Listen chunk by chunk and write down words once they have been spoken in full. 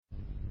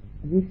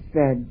this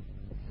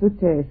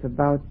sutta is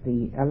about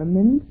the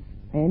elements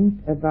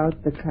and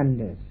about the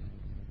khandhas,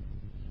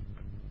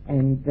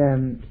 and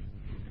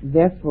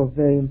therefore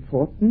very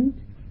important,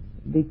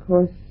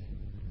 because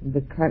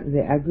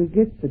the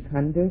aggregates, the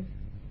khandhas,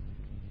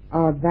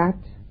 are that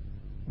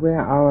where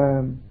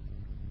our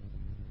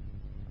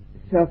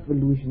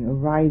self-illusion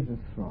arises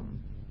from.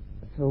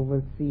 So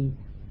we'll see.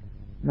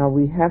 Now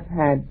we have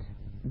had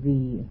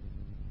the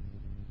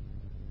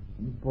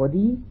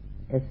body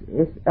as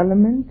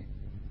element.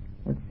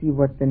 Let's see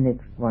what the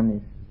next one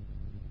is.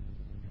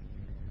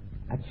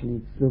 Actually,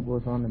 it still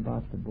goes on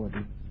about the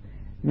body.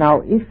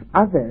 Now, if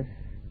others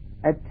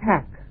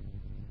attack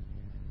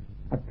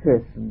a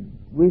person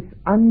with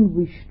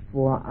unwished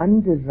for,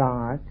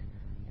 undesired,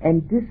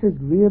 and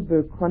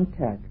disagreeable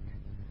contact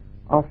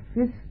of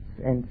fists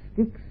and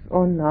sticks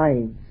or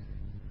knives,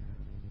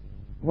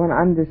 one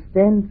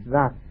understands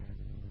thus: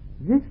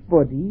 this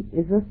body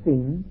is a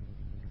thing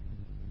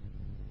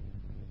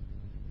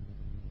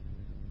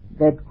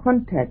that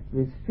contact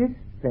with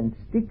fists and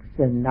sticks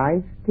and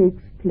knives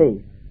takes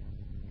place.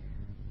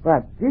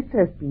 But this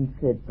has been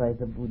said by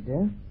the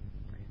Buddha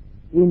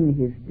in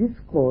his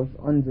discourse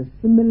on the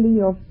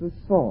simile of the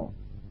saw.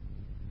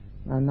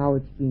 Now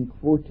it's being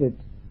quoted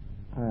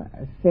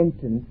a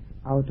sentence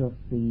out of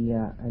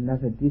the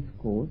another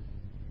discourse.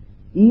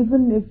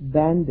 Even if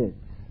bandits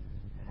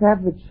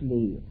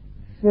savagely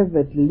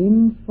severed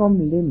limb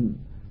from limb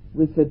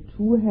with a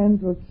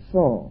two-handled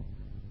saw,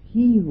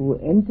 he who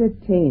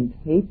entertained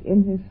hate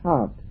in his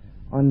heart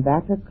on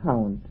that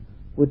account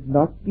would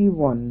not be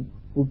one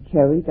who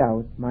carried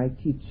out my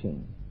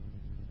teaching.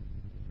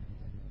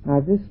 Now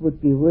this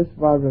would be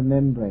worthwhile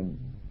remembering,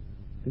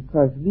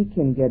 because we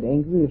can get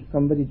angry if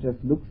somebody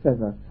just looks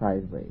at us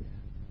sideways.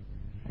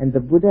 And the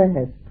Buddha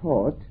has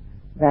taught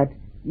that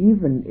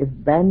even if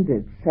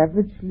bandits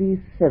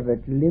savagely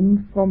severed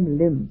limb from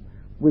limb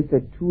with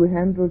a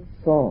two-handled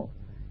saw,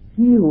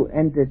 he who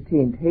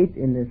entertained hate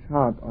in his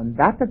heart on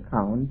that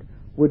account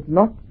would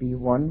not be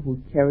one who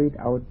carried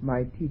out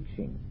my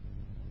teaching.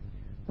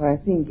 So I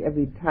think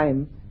every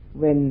time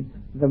when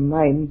the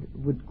mind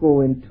would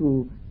go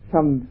into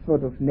some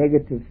sort of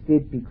negative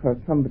state because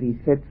somebody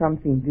said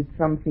something, did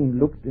something,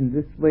 looked in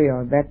this way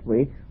or that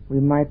way, we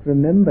might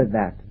remember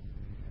that.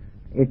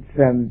 It's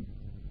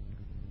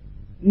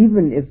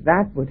even if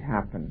that would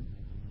happen,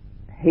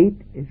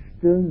 hate is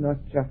still not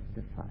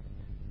justified.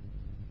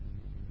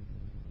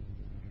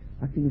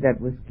 I think that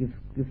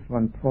gives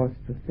one pause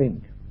to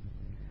think.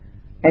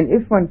 And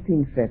if one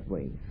thinks that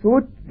way,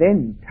 so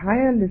then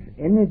tireless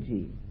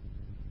energy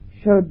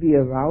shall be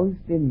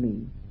aroused in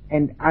me,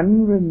 and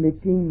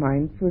unremitting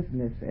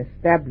mindfulness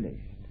established.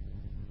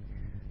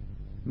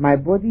 My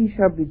body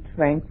shall be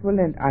tranquil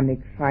and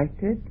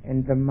unexcited,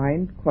 and the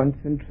mind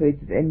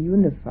concentrated and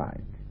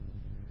unified.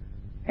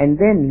 And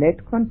then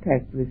let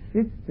contact with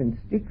fists and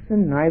sticks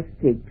and knives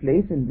take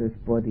place in this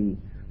body,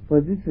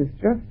 for this is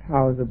just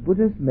how the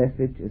Buddha's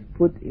message is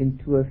put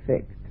into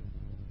effect.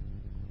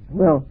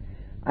 Well,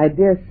 I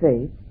dare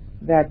say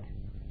that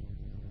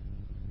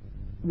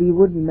we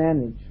wouldn't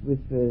manage with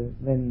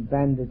when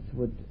bandits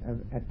would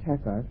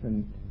attack us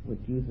and would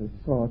use a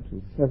saw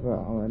to sever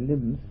our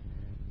limbs,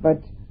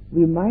 but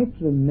we might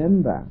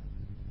remember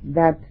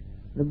that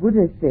the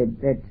Buddha said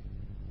that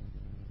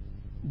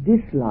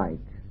dislike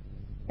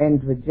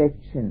and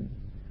rejection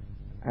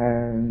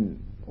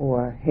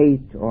or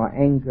hate or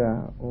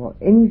anger or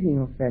anything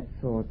of that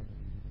sort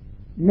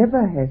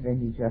never has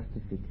any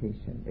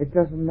justification. It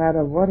doesn't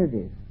matter what it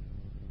is.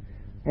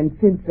 And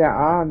since there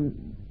are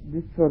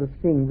this sort of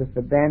thing with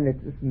the bandits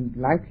isn't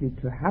likely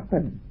to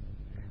happen,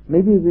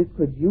 maybe we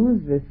could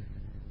use this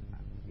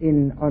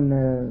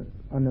on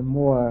a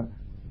more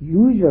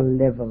usual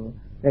level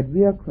that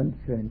we are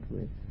concerned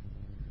with.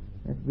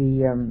 That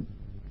we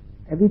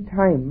every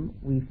time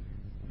we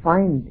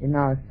find in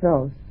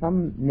ourselves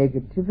some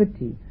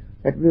negativity,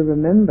 that we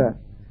remember,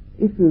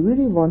 if we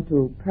really want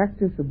to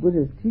practice the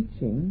Buddha's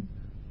teaching,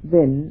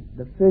 then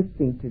the first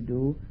thing to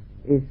do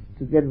is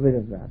to get rid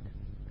of that,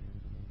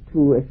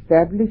 to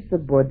establish the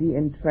body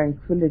in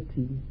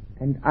tranquility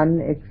and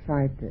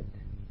unexcited.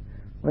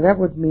 Well, that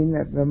would mean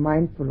that we're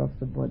mindful of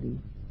the body,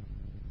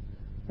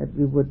 that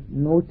we would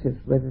notice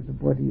whether the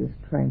body is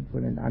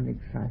tranquil and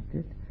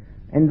unexcited,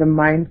 and the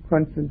mind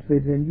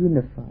concentrated and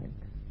unified.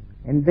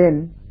 And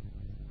then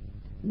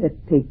let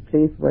take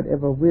place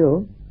whatever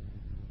will,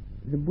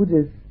 the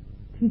Buddha's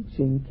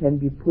teaching can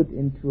be put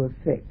into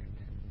effect.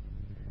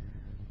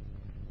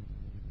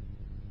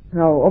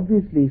 Now,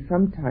 obviously,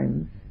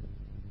 sometimes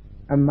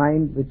a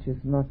mind which is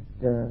not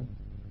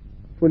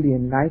fully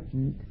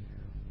enlightened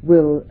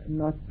will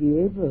not be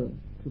able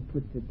to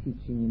put the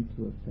teaching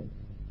into effect.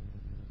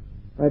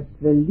 But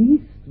the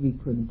least we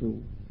can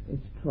do is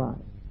try.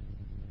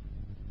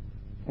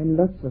 And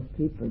lots of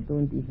people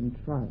don't even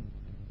try.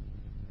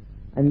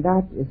 And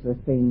that is the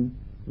thing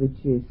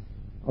which is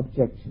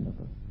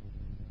objectionable.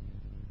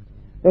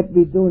 That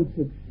we don't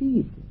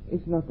succeed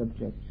is not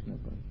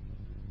objectionable.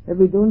 That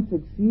we don't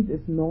succeed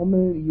is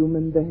normal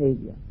human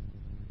behavior.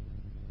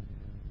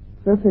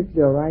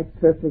 Perfectly alright,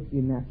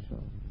 perfectly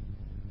natural.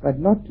 but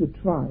not to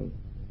try,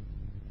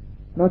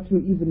 not to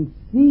even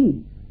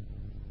see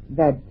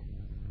that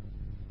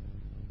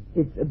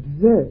it's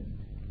absurd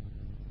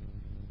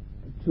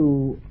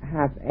to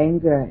have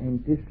anger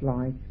and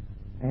dislike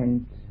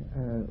and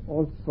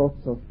all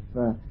sorts of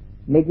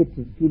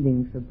negative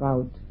feelings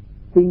about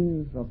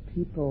things or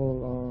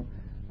people or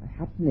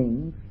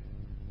happenings,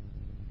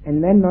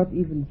 and then not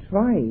even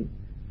try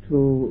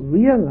to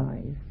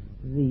realize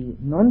the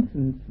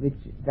nonsense which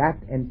that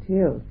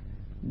entails.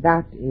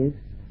 That is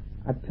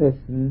a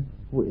person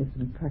who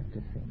isn't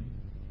practicing.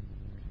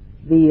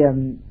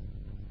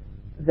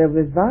 The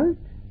result,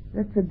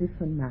 that's a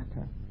different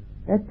matter.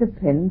 That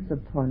depends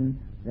upon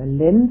the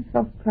length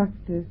of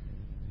practice,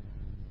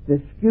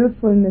 the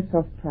skillfulness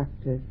of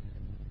practice,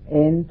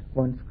 and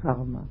one's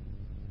karma.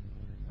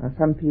 Now,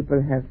 some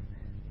people have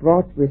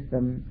brought with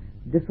them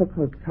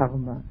difficult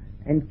karma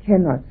and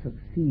cannot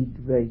succeed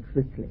very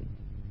quickly.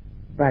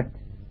 But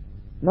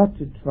not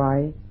to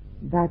try,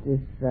 that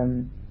is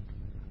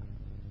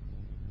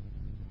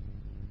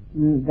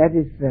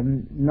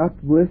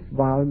not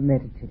worthwhile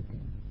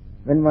meditating.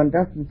 When one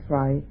doesn't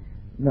try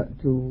not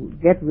to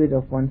get rid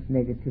of one's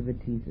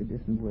negativities, it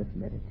isn't worth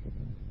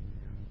meditating.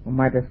 One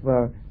might as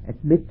well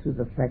admit to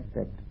the fact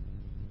that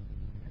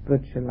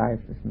spiritual life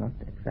is not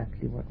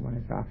exactly what one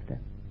is after.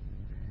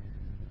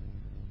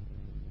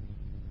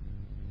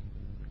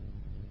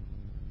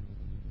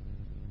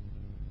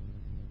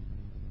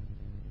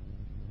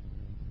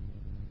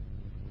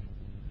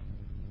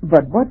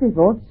 But what is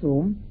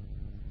also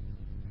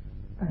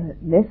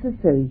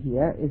necessary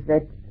here is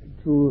that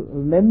to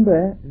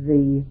remember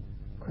the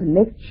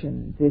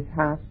connection this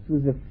has to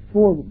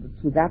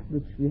that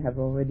which we have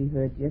already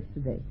heard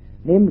yesterday,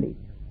 namely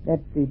that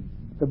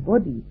the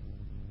body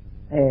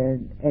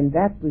and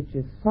that which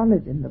is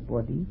solid in the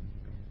body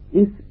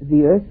is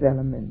the earth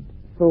element.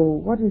 So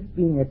what is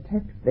being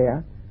attacked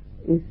there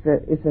is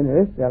an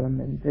earth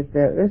element, that the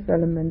earth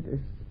element is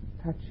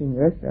touching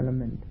earth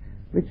element,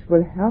 which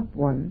will help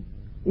one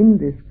in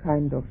this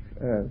kind of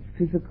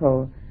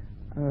physical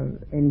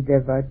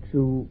endeavor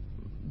to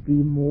be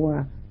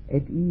more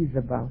at ease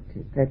about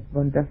it, that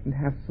one doesn't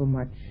have so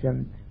much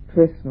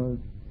personal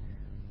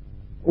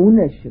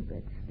ownership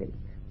at stake.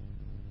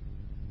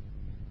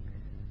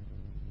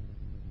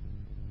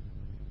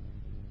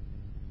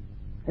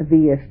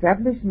 The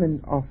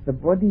establishment of the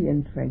body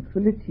in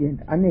tranquility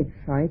and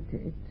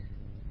unexcited,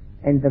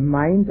 and the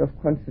mind of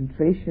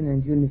concentration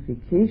and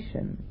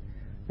unification.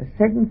 The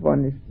second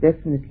one is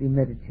definitely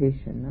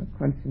meditation,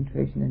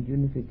 concentration and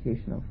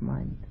unification of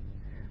mind.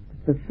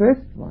 But the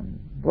first one,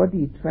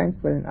 body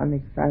tranquil and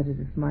unexcited,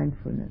 is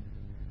mindfulness,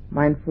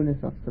 mindfulness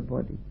of the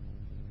body.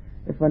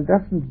 If one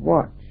doesn't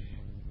watch,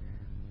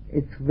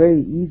 it's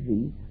very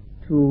easy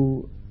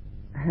to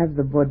have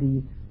the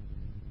body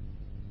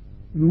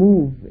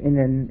move in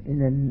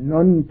a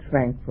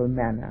non-tranquil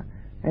manner.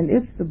 And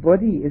if the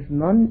body is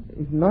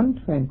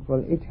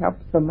non-tranquil, it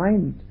helps the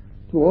mind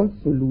to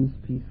also lose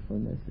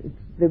peacefulness.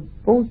 They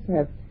both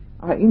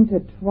are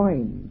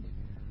intertwined.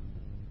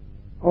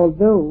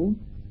 Although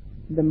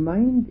the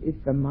mind is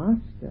the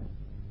master,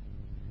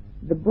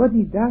 the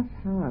body does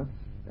have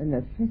an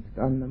effect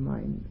on the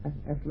mind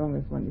as long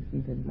as one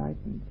isn't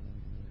enlightened.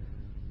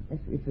 As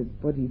if the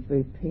body is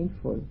very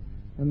painful,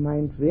 the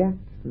mind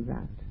reacts to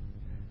that.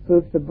 So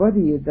if the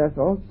body does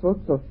all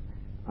sorts of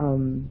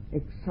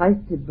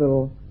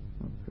excitable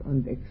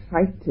and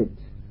excited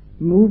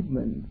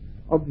movements,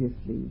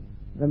 obviously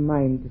the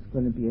mind is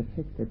going to be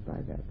affected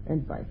by that,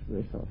 and vice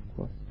versa, of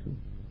course, too,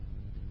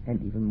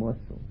 and even more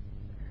so.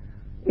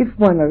 If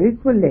one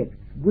recollects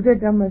Buddha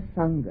Dhamma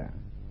Sangha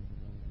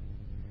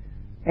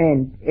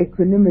and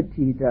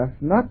equanimity does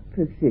not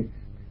persist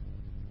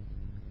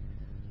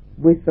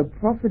with the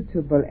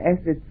profitable as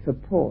its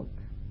support,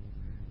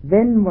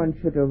 then one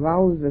should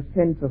arouse a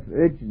sense of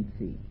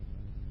urgency.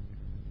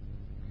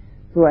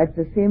 So at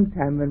the same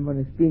time when one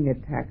is being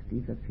attacked,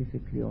 either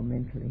physically or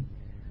mentally,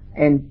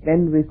 and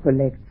then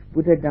recollects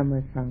Buddha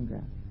Dhamma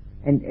Sangha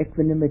and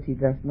equanimity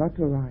does not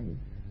arise,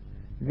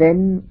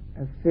 then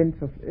a sense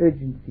of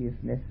urgency is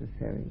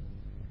necessary.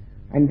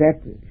 And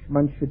that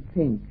one should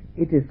think,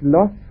 it is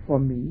loss for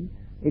me,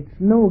 it's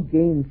no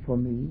gain for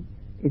me,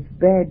 it's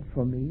bad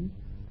for me,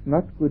 it's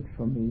not good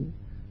for me,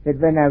 that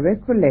when I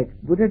recollect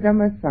Buddha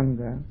Dhamma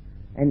Sangha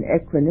and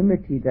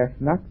equanimity does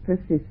not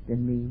persist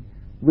in me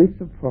with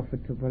the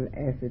profitable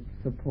as its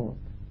support.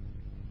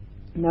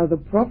 Now the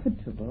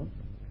profitable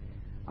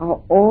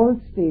are all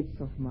states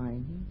of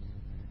mind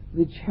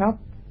which help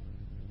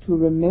to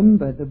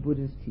remember the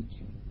Buddha's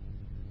teaching.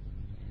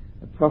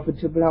 The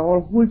profitable are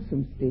all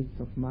wholesome states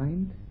of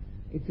mind.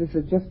 It is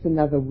just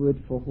another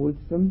word for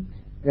wholesome.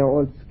 They are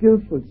all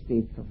skillful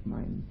states of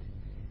mind.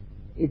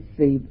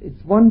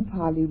 It's one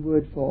Pali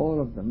word for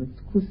all of them.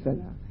 It's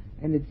kusala,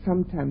 and it's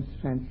sometimes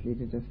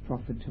translated as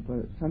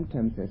profitable,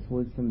 sometimes as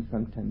wholesome,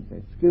 sometimes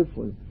as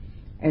skillful.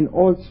 And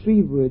all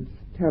three words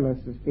tell us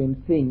the same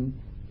thing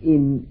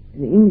in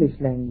the English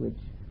language.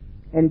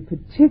 And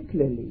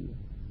particularly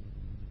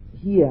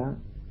here,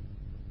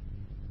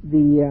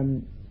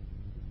 the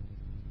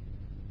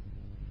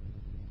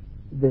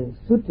the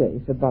sutta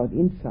is about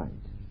insight.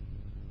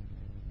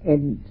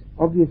 And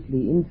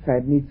obviously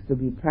insight needs to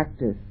be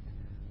practiced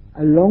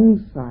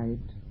alongside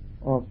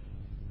of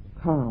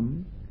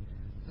calm,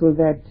 so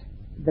that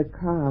the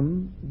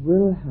calm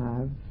will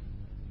have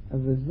a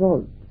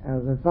result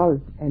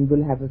and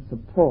will have a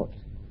support.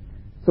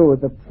 So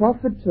the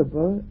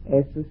profitable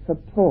as a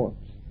support,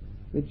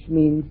 which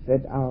means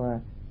that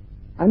our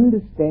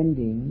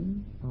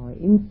understanding, our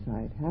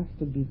insight, has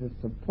to be the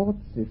support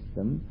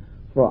system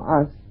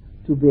for us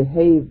to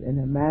behave in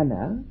a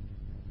manner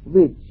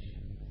which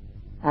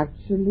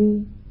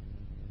actually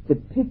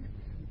depicts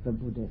the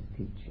Buddha's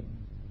teaching.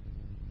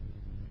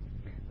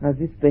 Now,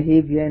 this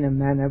behavior in a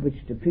manner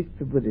which depicts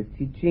the Buddha's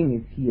teaching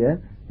is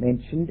here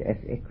mentioned as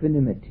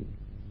equanimity.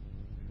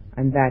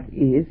 And that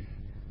is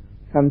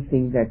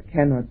something that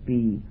cannot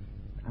be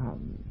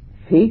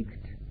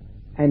faked,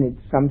 and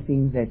it's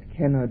something that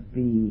cannot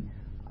be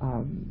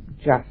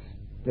just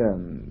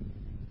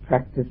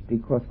practiced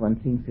because one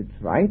thinks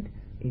it's right.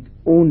 It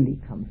only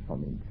comes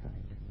from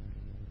inside.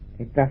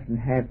 It doesn't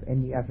have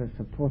any other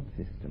support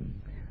system.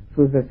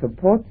 So the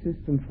support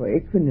system for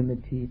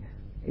equanimity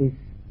is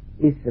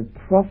the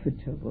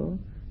profitable,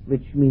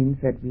 which means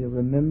that we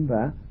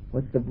remember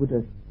what the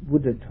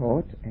Buddha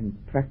taught and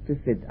practice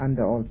it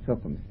under all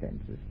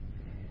circumstances.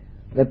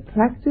 The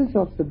practice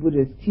of the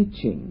Buddha's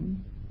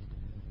teaching,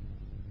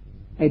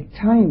 at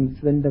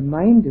times when the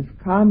mind is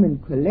calm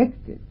and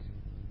collected,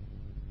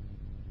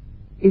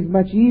 is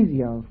much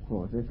easier, of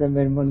course, than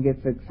when one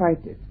gets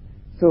excited.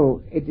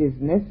 So it is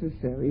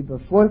necessary,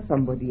 before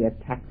somebody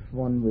attacks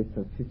one with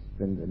a fist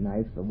and a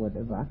knife or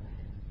whatever,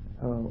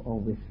 or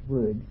with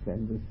words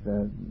and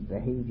with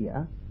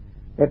behavior,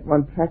 that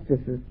one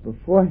practices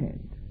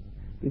beforehand.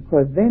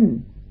 Because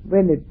then,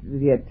 when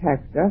the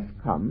attack does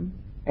come,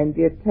 and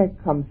the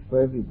attack comes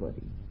for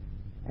everybody,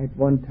 at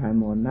one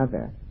time or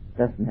another,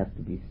 doesn't have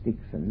to be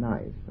sticks and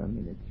knives. I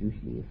mean, it's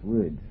usually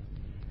words.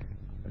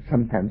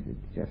 Sometimes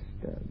it's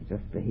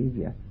just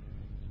behavior.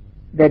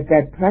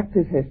 That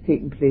practice has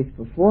taken place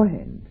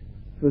beforehand,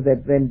 so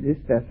that when this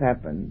does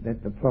happen,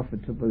 that the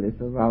profitable is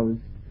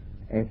aroused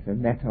as a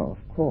matter of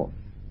course.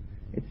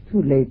 It's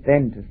too late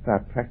then to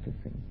start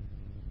practicing.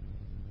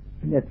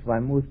 And that's why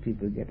most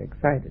people get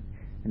excited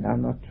and are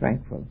not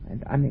tranquil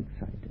and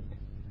unexcited.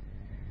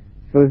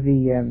 So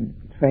the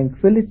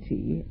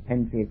tranquility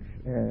and the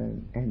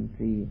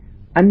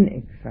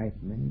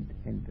unexcitement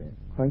and the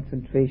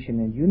concentration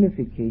and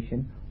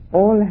unification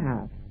all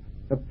have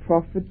the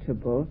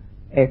profitable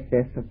as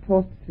their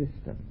support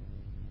system.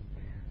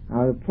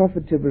 Now, the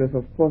profitable is,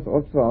 of course,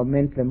 also our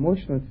mental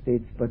emotional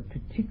states, but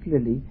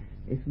particularly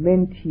is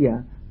meant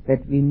here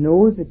that we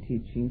know the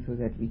teaching so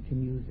that we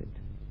can use it.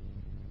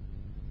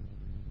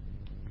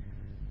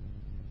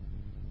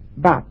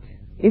 But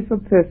if a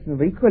person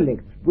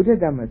recollects Buddha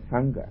Dhamma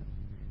Sangha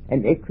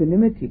and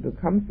equanimity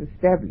becomes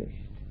established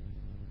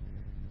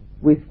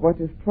with what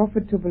is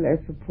profitable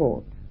as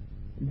support,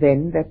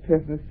 then that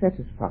person is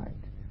satisfied.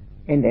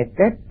 And at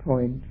that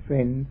point,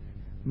 friends,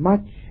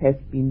 much has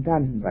been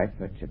done by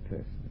such a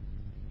person.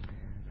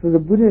 So the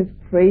Buddha is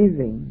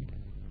praising,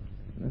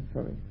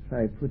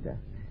 Sariputta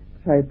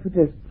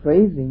is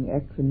praising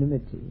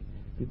equanimity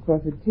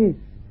because it is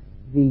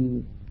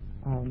the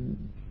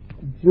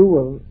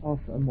jewel of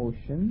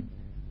emotion,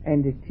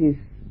 and it is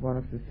one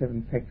of the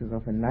 7 factors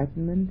of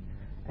enlightenment,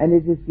 and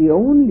it is the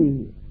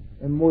only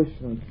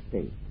emotional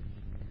state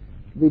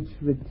which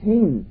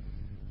retains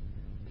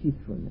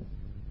peacefulness.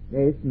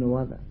 There is no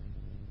other.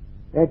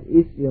 That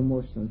is the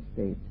emotional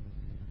state.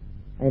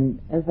 And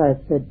as I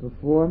said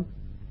before,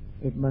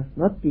 it must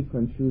not be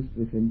confused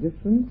with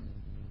indifference,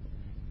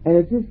 and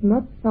it is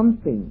not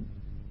something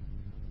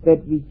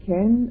that we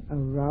can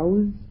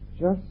arouse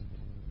just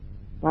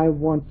by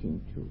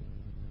wanting to.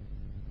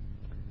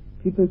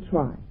 People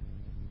try.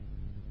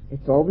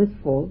 It's always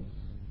false.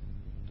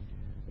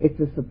 It's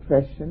a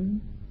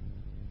suppression.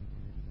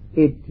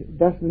 It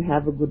doesn't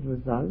have a good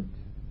result.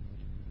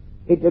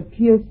 It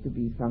appears to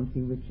be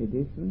something which it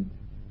isn't.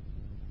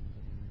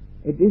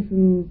 It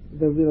isn't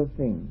the real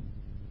thing.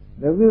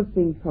 The real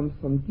thing comes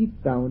from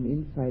deep down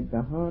inside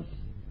the heart,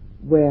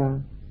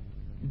 where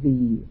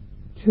the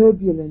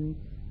turbulence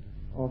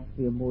of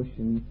the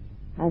emotions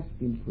has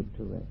been put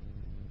to rest.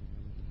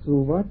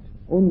 Through what?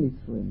 Only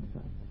through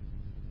insight.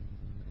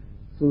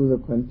 Through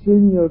the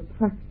continual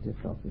practice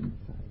of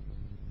insight.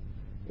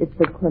 It's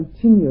a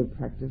continual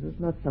practice. It's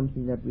not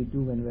something that we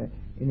do when we're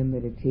in a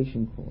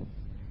meditation course.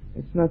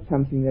 It's not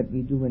something that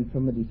we do when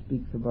somebody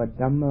speaks about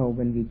Dhamma or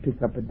when we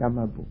pick up a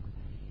Dhamma book.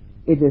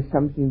 It is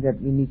something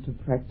that we need to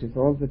practice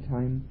all the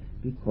time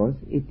because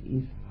it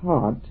is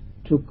hard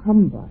to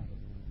come by.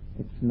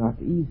 It's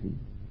not easy.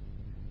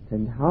 It's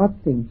a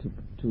hard thing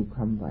to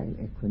come by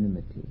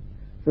equanimity.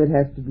 So it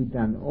has to be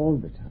done all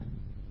the time.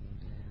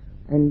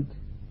 And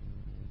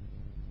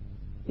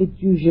it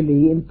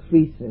usually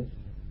increases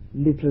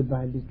little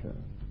by little.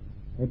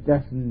 It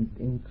doesn't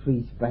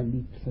increase by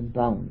leaps and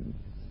bounds.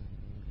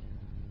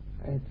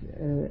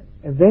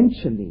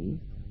 Eventually,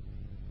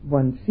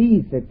 one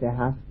sees that there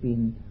has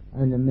been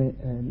an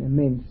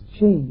immense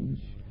change,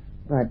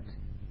 but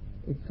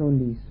it's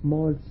only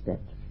small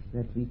steps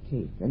that we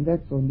take, and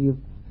that's only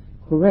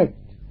correct.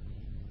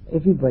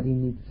 Everybody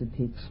needs to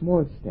take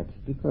small steps,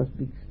 because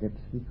big steps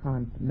we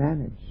can't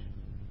manage.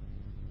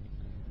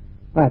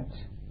 But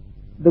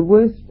the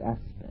worst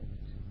aspect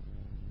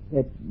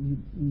that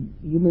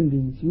human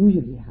beings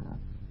usually have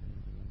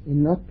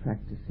in not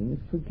practicing is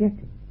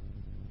forgetting.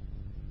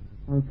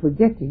 And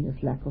forgetting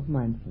is lack of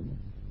mindfulness.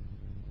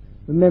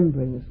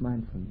 Remembering is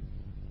mindfulness.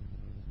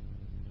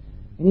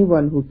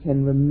 Anyone who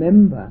can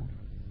remember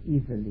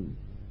easily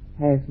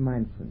has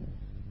mindfulness.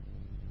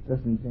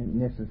 Doesn't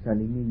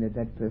necessarily mean that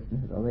that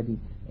person has already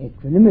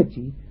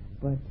equanimity,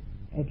 but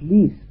at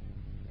least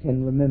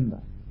can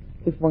remember.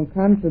 If one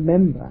can't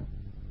remember,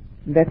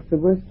 that's the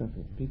worst of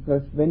it,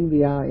 because when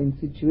we are in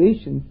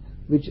situations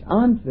which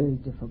aren't very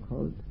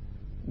difficult,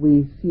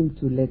 we seem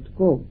to let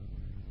go.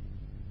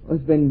 Or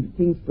when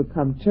things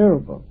become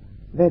terrible,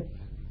 that's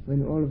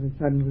when all of a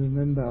sudden we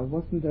remember,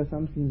 wasn't there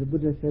something the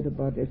Buddha said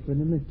about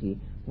equanimity?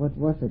 What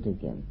was it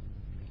again?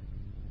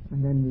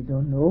 And then we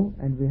don't know,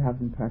 and we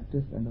haven't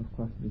practiced, and of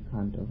course we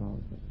can't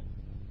arouse it.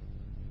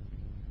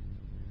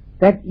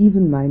 That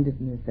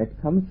even-mindedness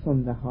that comes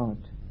from the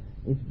heart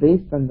is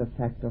based on the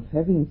fact of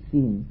having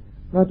seen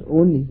not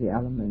only the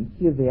elements,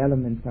 here the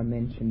elements are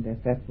mentioned as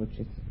that which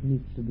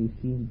needs to be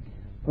seen,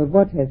 but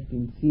what has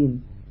been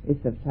seen is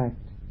the fact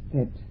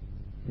that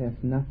there's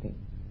nothing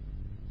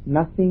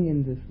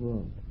in this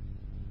world,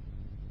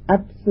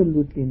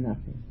 absolutely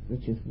nothing,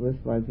 which is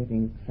worthwhile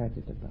getting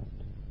excited about,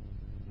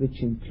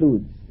 which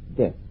includes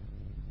death.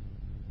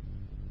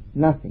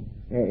 Nothing.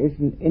 There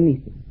isn't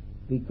anything,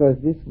 because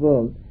this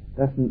world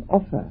doesn't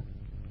offer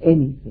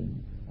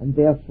anything, and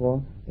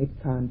therefore it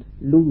can't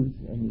lose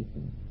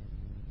anything.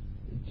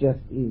 It just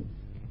is.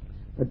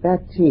 But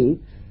that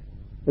takes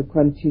the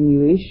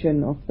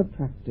continuation of the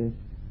practice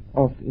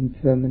of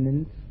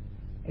impermanence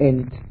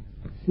and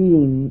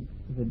seeing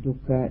the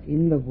dukkha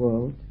in the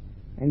world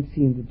and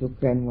seeing the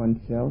dukkha in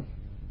oneself,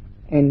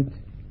 and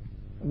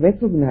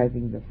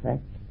recognizing the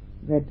fact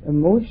that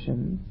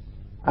emotions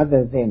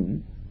other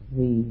than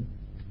the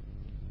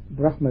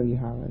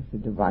Brahma-viharas, the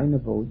divine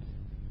abodes,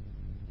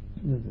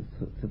 the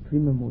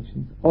supreme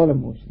emotions, all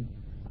emotions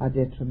are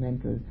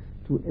detrimental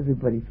to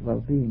everybody's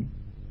well-being.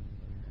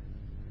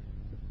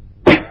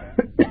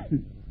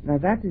 Now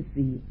that is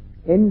the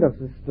end of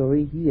the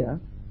story here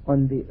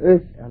on the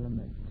earth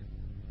element.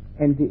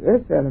 And the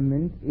earth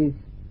element is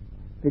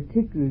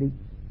particularly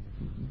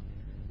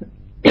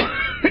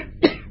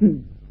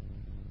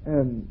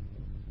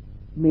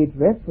made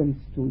reference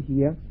to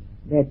here,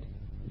 that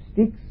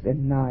sticks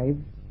and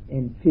knives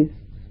and fists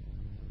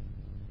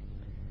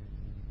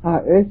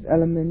are earth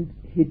element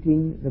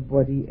hitting the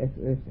body as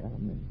earth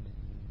element.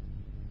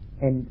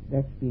 And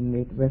that's being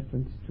made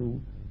reference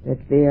to, that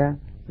there,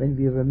 when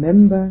we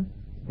remember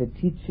the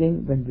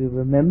teaching, when we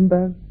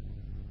remember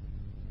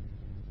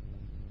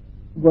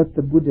what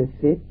the Buddha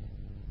said,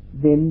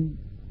 then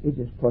it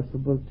is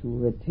possible to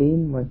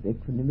retain one's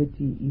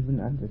equanimity even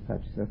under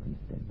such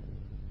circumstances.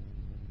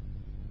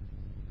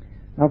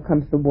 Now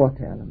comes the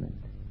water element.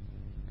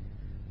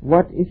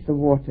 What is the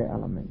water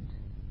element?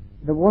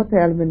 The water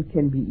element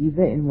can be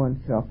either in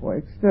oneself or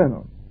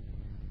external.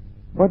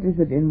 What is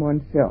it in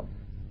oneself?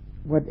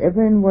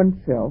 Whatever in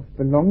oneself,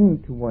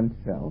 belonging to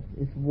oneself,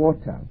 is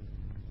water,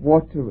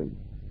 watery,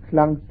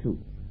 clung to.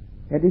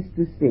 That is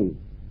to say,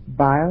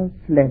 bile,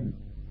 phlegm,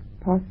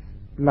 pus,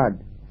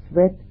 blood,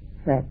 sweat,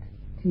 fat,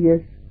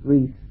 tears,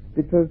 grease,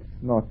 spittle,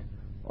 snot,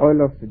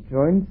 oil of the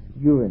joints,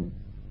 urine,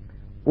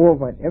 or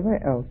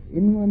whatever else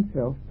in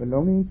oneself,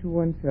 belonging to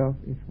oneself,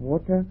 is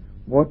water,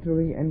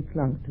 watery, and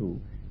clung to.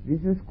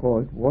 This is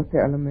called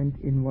water element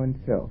in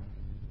oneself.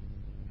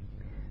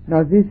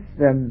 Now this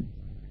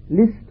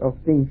list of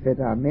things that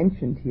are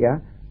mentioned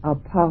here are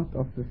part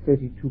of the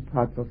 32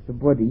 parts of the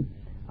body.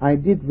 I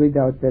did read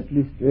out that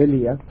list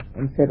earlier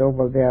and said, oh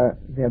well,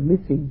 they're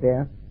missing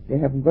there. They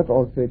haven't got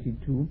all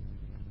 32.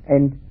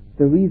 And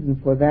the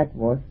reason for that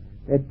was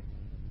that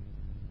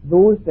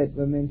those that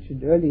were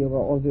mentioned earlier were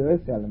all the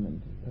earth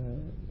element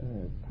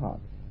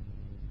parts.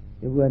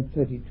 There weren't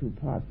 32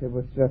 parts. There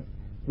was just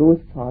those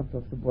parts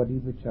of the body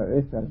which are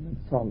earth element,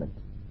 solid.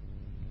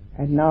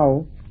 And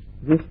now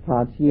this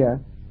part here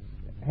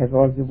has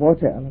all the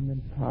water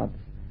element parts,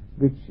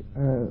 which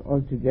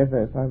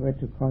altogether, if I were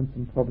to count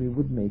them, probably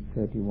would make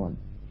 31.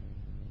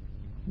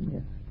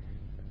 Yes,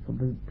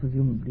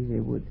 presumably they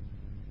would.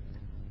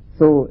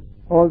 So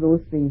all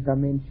those things are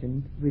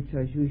mentioned, which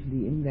are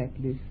usually in that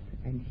list,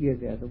 and here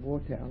they are the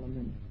water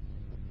element.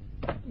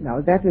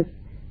 Now that is,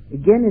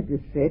 again it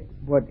is said,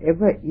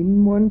 whatever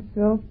in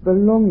oneself,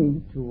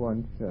 belonging to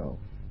oneself,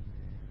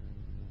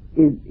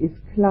 is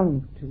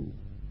clung to.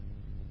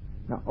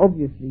 Now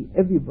obviously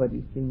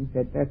everybody thinks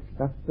that that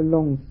stuff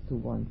belongs to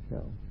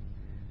oneself,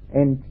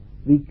 and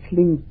we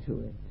cling to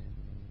it.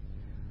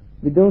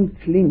 We don't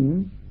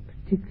cling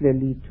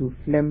particularly to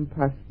phlegm,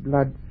 pus,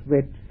 blood,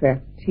 sweat,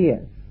 fat,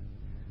 tears,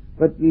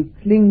 but we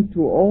cling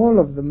to all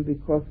of them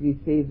because we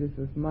say, this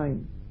is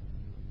mine,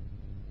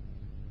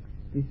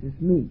 this is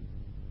me.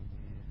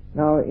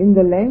 Now, in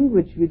the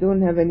language, we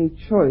don't have any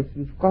choice.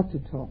 We've got to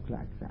talk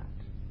like that.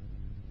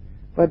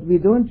 But we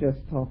don't just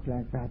talk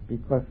like that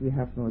because we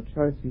have no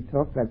choice. We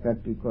talk like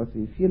that because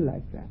we feel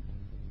like that.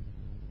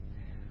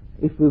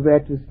 If we were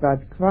to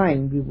start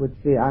crying, we would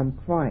say, I'm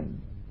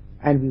crying.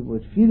 And we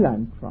would feel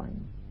I'm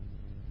crying.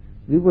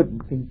 We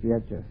wouldn't think we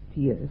are just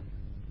tears.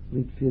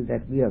 We'd feel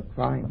that we are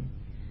crying.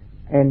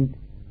 And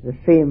the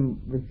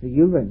same with the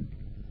urine.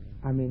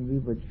 I mean, we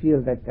would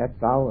feel that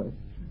that's ours,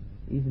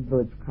 even though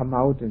it's come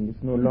out and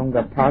it's no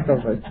longer part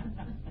of us.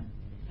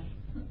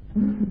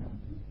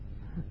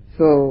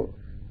 So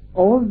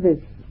all this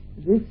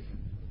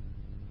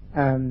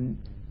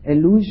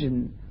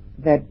illusion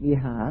that we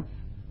have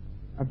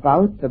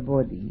about the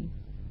body,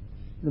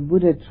 the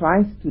Buddha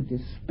tries to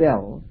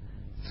dispel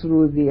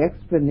through the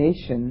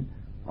explanation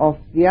of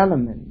the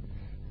elements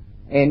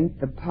and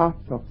the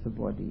parts of the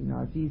body.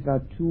 Now, these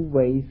are two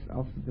ways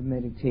of the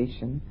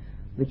meditation,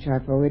 which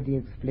I've already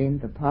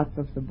explained, the parts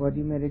of the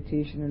body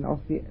meditation and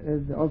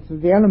also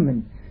the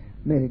element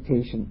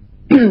meditation.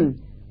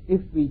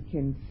 If we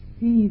can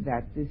see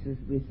that this is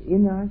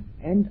within us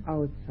and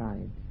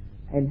outside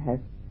and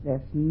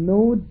there's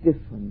no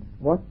difference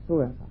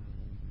whatsoever.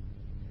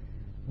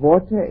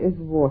 Water is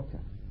water.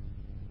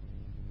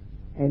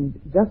 And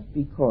just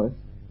because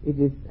it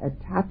is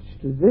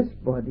attached to this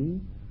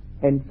body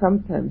and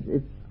sometimes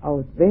it's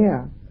out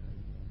there,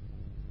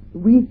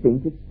 we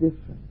think it's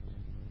different.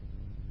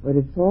 But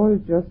it's all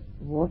just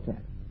water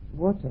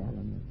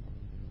element,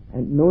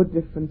 and no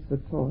difference at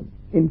all.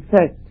 In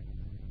fact,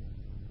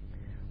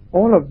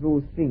 all of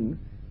those things,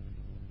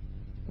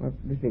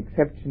 with the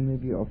exception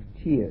maybe of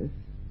tears,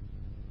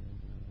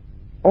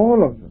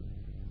 all of them,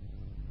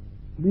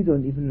 we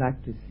don't even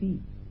like to see.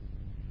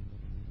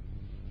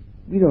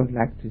 We don't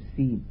like to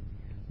see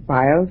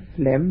bile,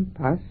 phlegm,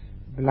 pus,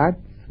 blood,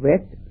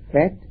 sweat,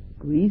 fat,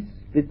 grease,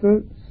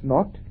 spittle,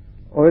 snot,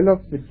 oil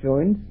of the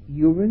joints,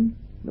 urine.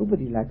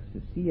 Nobody likes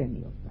to see any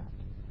of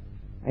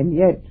that. And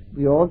yet,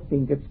 we all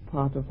think it's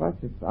part of us,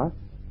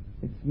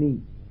 it's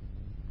me.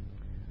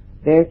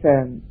 There's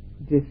a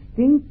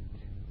distinct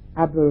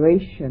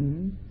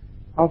aberration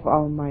of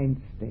our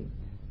mind state.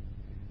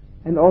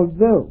 And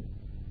although,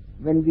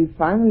 when we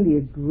finally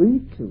agree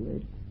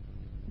to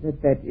it,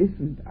 that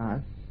isn't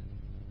us,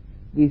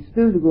 we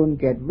still don't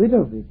get rid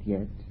of it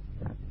yet.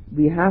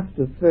 We have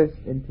to first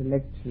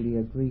intellectually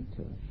agree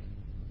to it.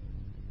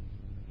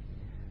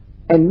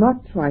 And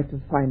not try to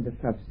find a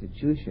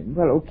substitution.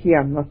 Well, okay,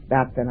 I'm not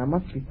that, then I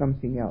must be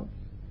something else.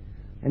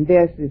 And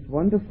there's this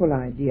wonderful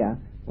idea,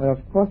 well,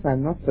 of course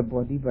I'm not the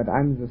body, but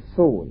I'm the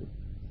soul.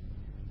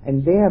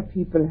 And there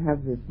people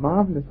have this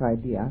marvelous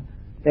idea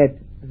that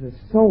the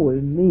soul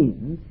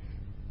means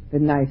the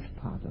nice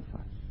part of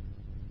us.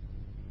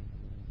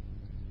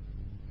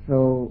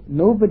 So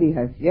nobody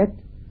has yet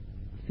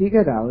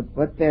figured out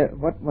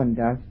what one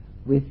does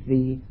with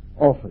the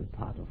awful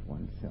part of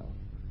oneself.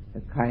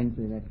 The kind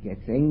that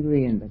gets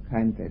angry and the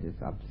kind that is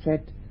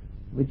upset,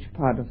 which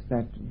part of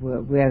that,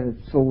 where the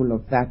soul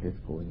of that is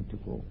going to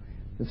go.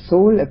 The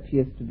soul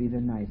appears to be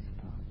the nice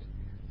part.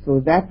 So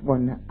that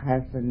one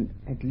has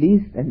at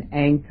least an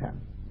anchor,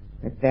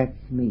 that's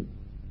me.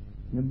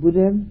 The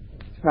Buddha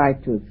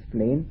tried to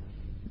explain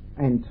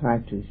and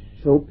tried to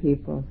show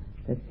people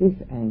that this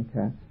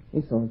anchor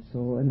is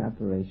also an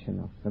aberration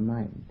of the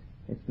mind.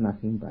 It's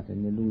nothing but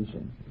an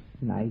illusion,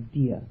 an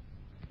idea.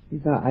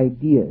 These are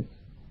ideas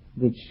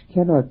which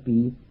cannot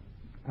be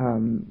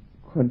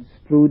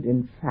construed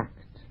in fact.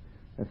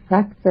 The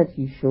facts that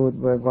he showed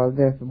were, well,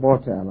 there's the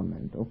water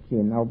element. Okay,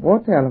 now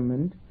water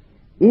element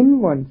in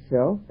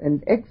oneself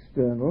and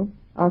external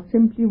are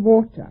simply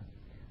water.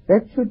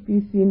 That should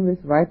be seen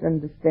with right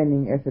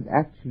understanding as it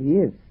actually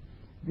is.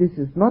 This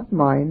is not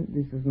mine,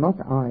 this is not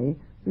I,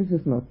 this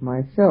is not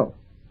myself.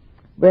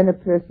 When a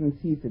person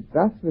sees it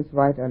thus with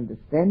right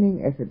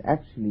understanding as it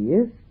actually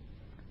is,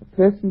 a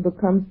person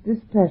becomes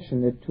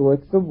dispassionate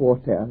towards the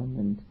water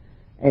element,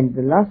 and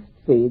the lust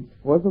fades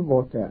for the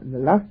water, and the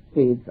lust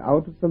fades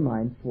out of the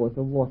mind for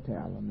the water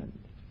element.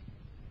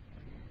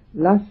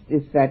 Lust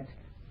is that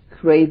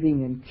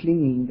craving and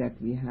clinging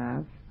that we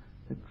have,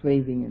 the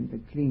craving and the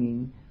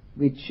clinging,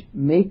 which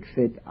makes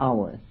it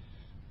ours.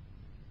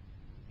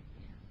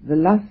 The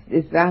lust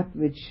is that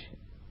which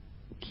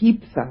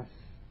keeps us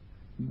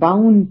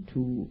bound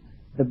to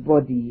the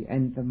body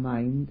and the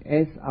mind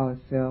as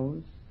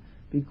ourselves,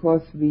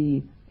 because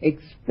we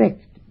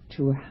expect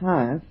to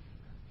have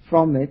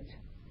from it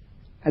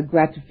a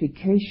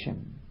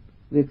gratification.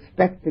 We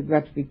expect the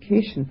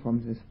gratification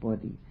from this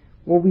body.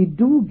 Well, we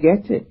do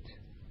get it,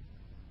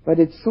 but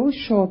it's so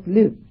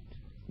short-lived,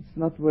 it's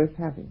not worth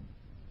having.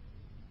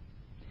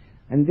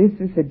 And this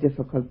is a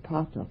difficult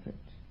part of it.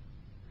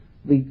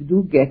 We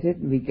do get it,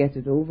 and we get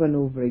it over and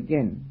over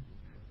again.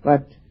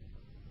 But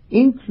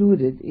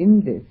included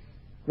in this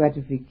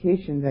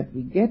gratification that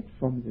we get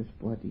from this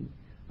body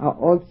are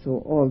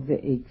also all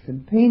the aches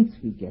and pains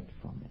we get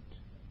from it.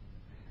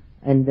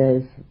 And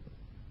there's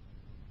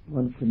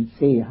one can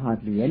say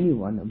hardly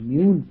anyone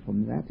immune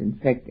from that. In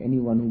fact,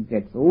 anyone who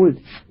gets old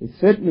is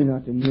certainly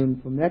not immune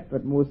from that,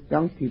 but most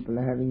young people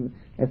are having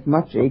as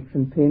much aches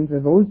and pains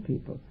as old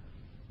people,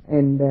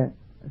 and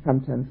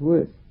sometimes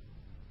worse.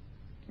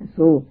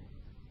 So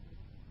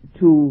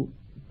to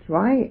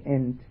try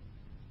and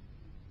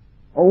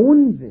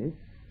own this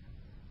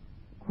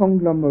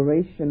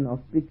conglomeration of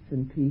bits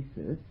and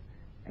pieces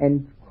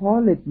and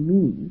call it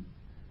me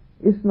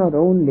is not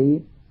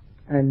only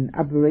an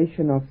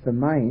aberration of the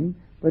mind,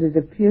 but it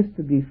appears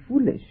to be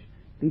foolish,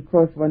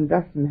 because one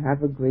doesn't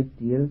have a great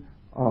deal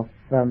of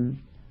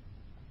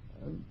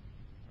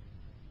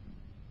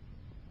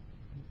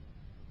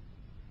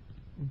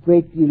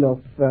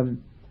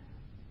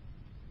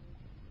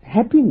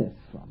happiness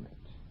from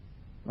it.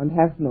 One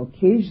has an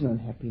occasional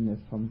happiness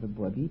from the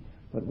body,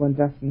 but one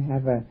doesn't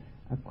have a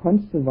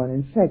constant one.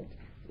 In fact,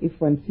 if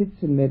one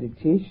sits in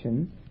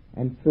meditation,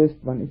 and first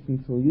one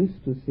isn't so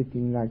used to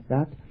sitting like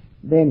that,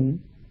 then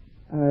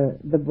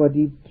the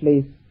body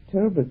plays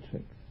terrible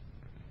tricks.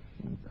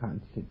 One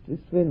can't sit this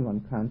way, and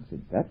one can't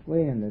sit that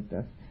way, and it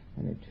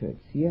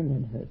hurts here, and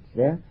then hurts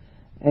there,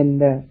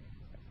 and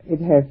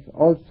it has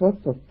all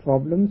sorts of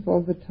problems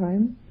all the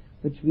time,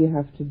 which we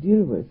have to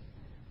deal with.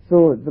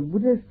 So the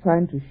Buddha is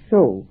trying to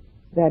show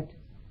that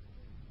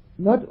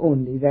not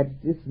only that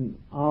it isn't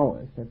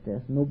ours, that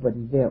there's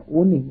nobody there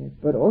owning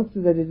it, but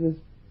also that it is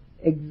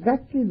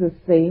exactly the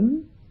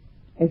same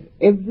as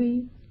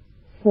every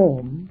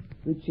form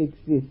which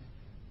exists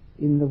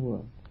in the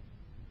world.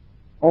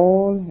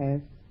 All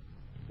has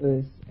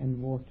earth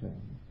and water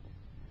in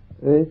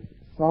it. Earth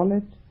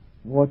solid,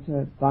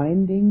 water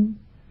binding,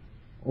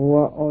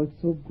 or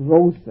also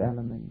growth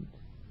element.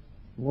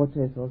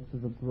 Water is also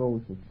the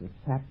growth, it's the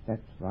fat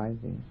that's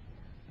rising.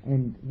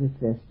 And if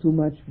there's too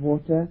much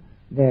water,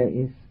 there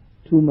is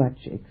too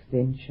much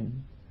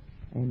extension.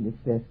 And if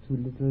there's too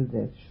little,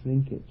 there's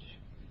shrinkage.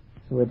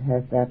 So it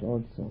has that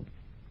also.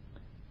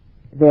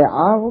 There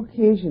are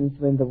occasions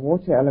when the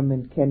water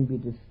element can be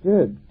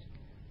disturbed.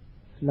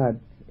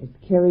 Floods. It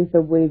carries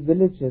away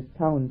villages,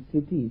 towns,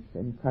 cities,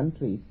 and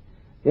countries.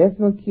 There's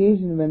an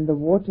occasion when the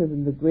waters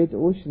in the great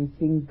ocean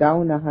sink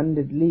down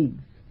 100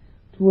 leagues,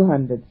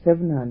 200,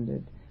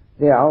 700.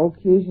 There are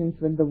occasions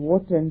when the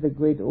water in the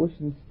great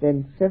ocean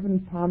stands 7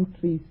 palm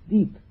trees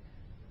deep,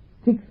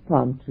 6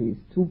 palm trees,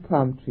 2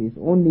 palm trees,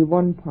 only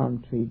 1 palm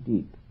tree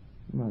deep.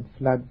 Well,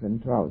 floods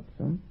and droughts.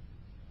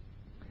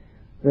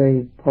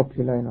 Very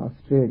popular in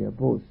Australia,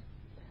 both.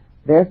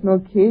 There's an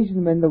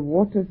occasion when the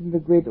waters in the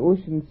great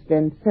ocean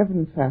stand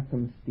 7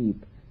 fathoms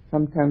deep,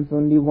 sometimes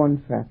only 1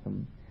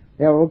 fathom.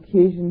 There are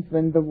occasions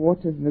when the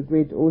waters in the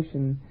great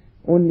ocean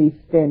only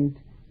stand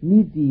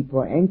knee-deep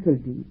or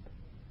ankle-deep.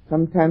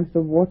 Sometimes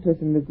the waters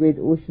in the great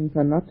oceans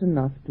are not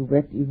enough to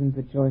wet even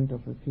the joint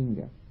of a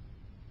finger.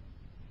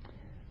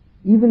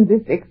 Even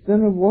this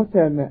external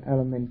water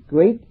element,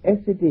 great as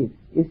it is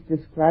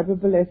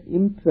describable as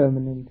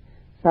impermanent,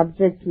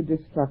 subject to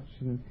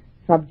destruction,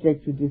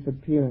 subject to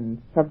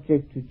disappearance,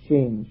 subject to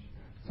change.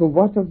 So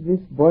what of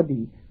this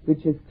body,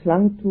 which is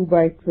clung to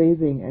by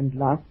craving and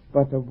lasts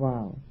but a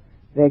while?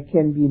 There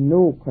can be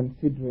no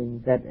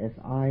considering that as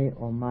I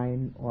or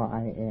mine or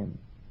I am.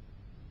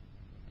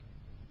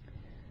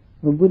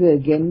 The Buddha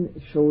again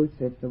shows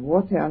that the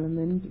water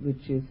element,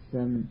 which is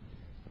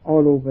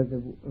all over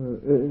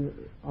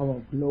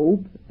our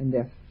globe, and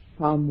there's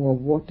far more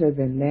water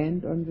than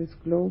land on this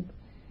globe,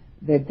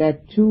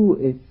 that too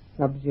is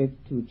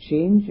subject to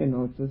change and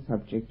also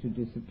subject to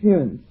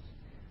disappearance.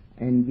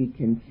 And we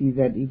can see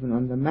that even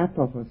on the map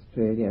of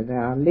Australia.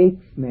 There are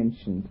lakes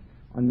mentioned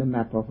on the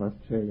map of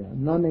Australia,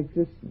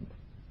 non-existent.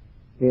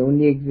 They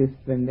only exist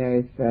when there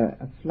is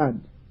a flood,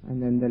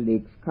 and then the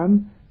lakes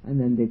come, and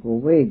then they go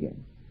away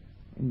again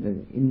in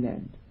the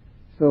inland.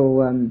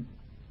 So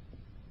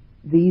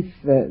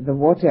the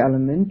water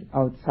element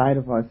outside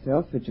of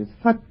ourselves, which is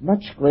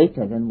much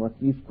greater than what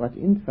we've got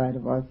inside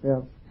of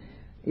ourselves,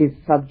 is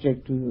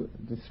subject to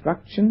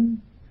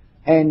destruction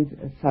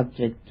and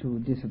subject to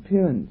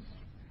disappearance.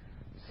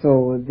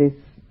 So this,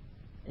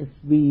 if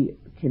we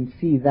can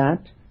see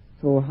that,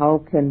 so how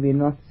can we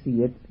not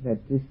see it,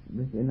 that this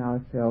within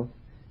ourselves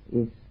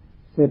is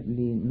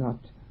certainly not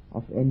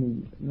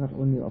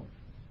only of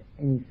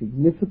any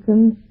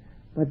significance,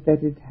 but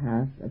that it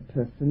has a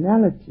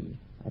personality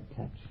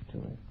attached to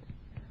it.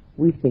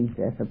 We think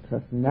there's a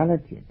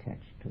personality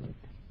attached to it.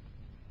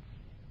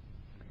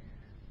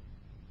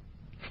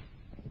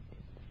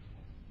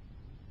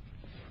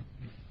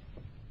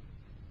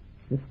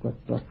 This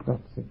got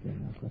dots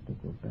again, I've got to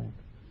go back.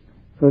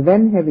 So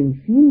then,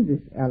 having seen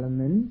this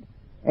element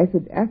as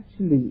it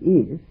actually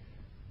is,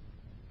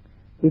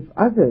 if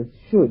others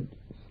should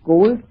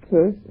scold,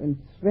 curse and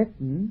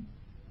threaten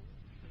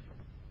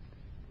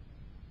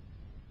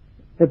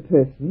the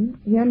person,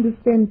 he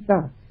understands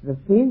thus: the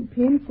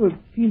painful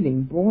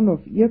feeling born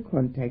of ear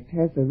contact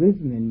has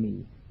arisen in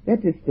me.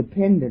 That is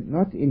dependent,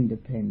 not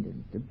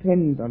independent.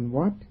 Dependent on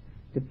what?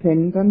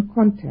 Dependent on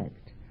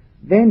contact.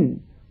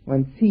 Then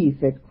one sees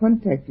that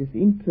contact is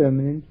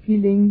impermanent,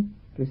 feeling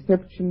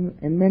perception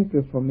and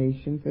mental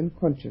formations and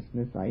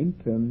consciousness are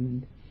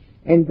impermanent,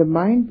 and the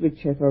mind,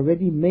 which has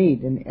already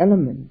made an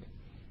element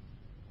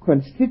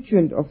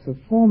constituent of the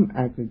form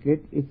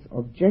aggregate its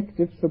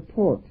objective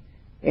support,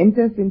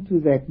 enters into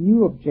that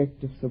new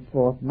objective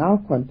support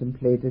now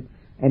contemplated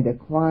and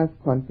acquires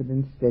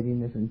confidence,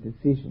 steadiness, and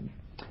decision.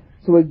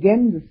 So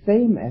again, the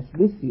same as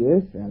with the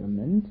earth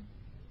element,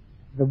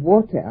 the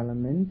water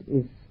element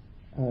is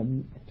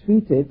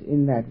treated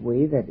in that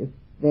way that if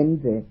then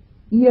the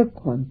ear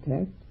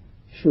contact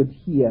should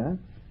hear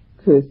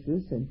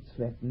curses and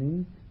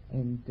threatening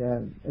and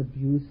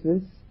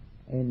abuses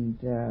and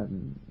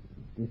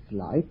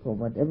dislike or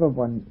whatever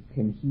one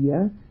can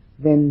hear,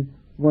 then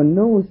one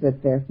knows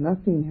that there's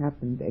nothing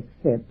happened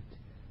except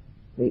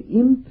the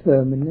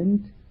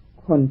impermanent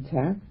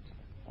contact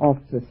of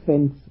the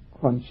sense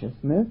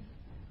consciousness,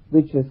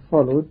 which is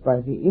followed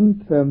by the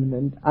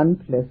impermanent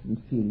unpleasant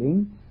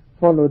feeling,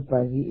 followed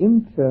by the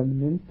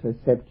impermanent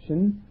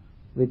perception,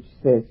 which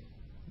says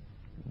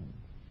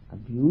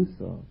abuse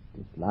or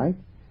dislike,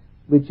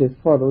 which is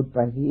followed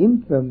by the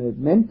impermanent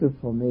mental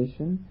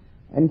formation,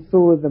 and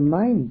so the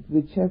mind,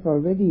 which has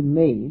already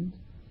made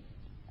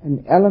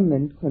an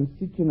element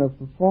constituent of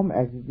the form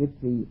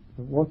aggregate, the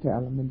water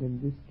element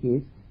in this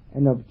case,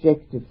 an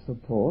objective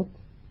support,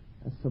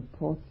 a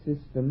support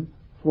system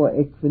for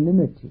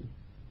equanimity.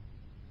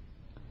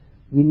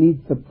 We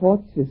need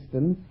support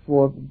systems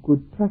for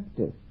good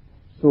practice.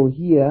 So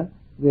here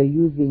we're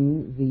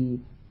using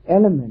the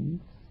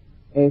elements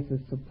as a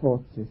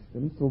support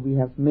system. So we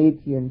have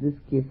made here in this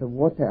case a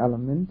water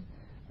element,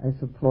 a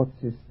support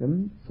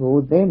system.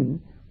 So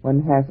then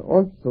one has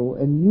also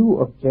a new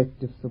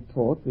objective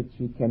support which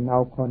we can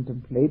now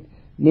contemplate,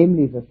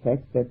 namely the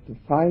fact that the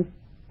five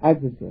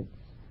aggregates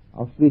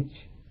of which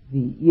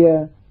the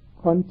ear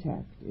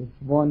contact is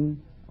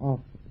one of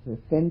the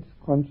sense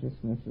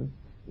consciousnesses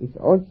is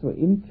also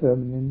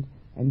impermanent,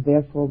 and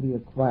therefore we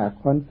acquire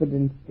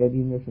confidence,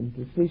 steadiness, and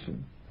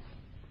decision.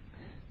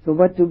 So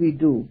what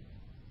do?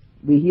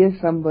 We hear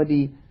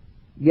somebody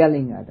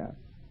yelling at us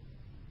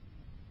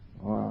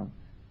or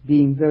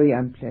being very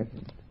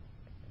unpleasant.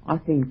 I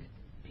think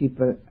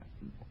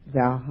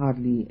there are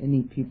hardly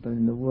any people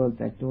in the world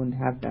that don't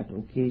have that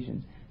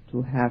occasion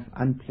to have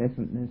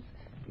unpleasantness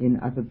in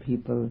other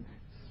people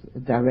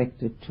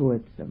directed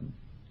towards them.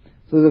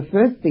 So the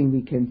first thing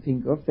we can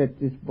think of, that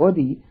this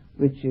body,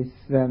 which is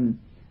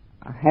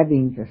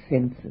having the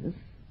senses,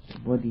 the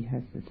body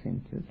has the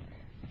senses,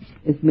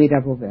 is made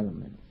up of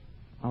elements,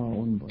 our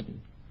own body.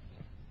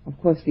 Of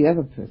course, the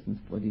other person's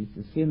body is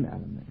the same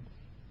element.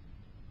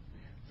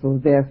 So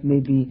there's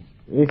maybe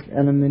earth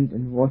element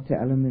and water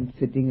element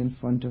sitting in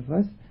front of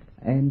us,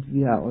 and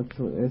we are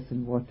also earth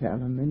and water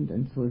element,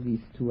 and so these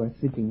two are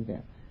sitting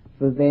there.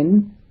 So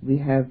then we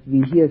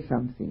hear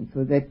something,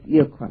 so that's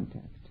ear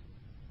contact.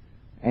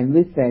 And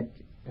with that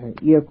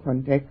ear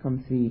contact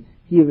comes the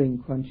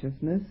hearing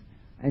consciousness,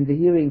 and the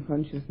hearing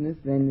consciousness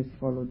then is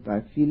followed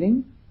by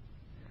feeling,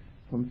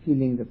 from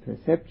feeling the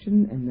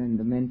perception, and then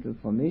the mental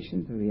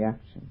formation, the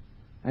reaction.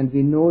 And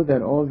we know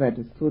that all that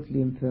is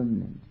totally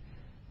impermanent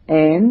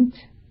and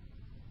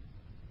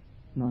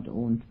not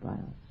owned by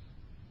us.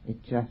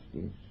 It just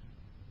is.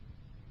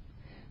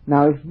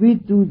 Now if we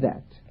do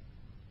that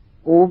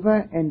over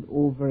and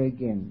over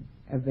again,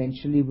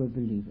 eventually we'll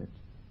believe it.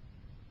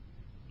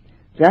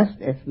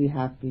 Just as we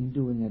have been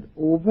doing it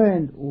over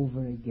and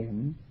over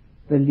again,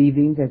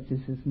 believing that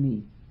this is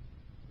me.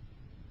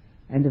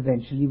 And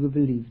eventually we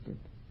believed it.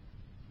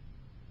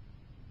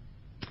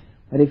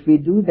 But if we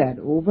do that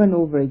over and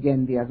over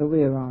again, the other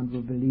way around,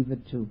 we'll believe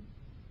it too.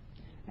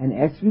 And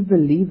as we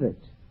believe it,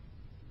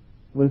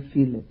 we'll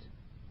feel it.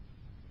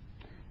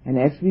 And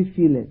as we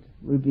feel it,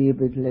 we'll be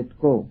able to let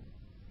go,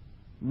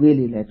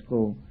 really let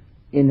go,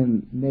 in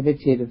a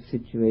meditative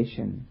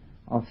situation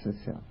of the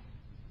self.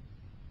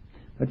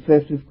 But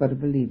first we've got to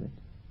believe it.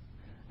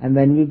 And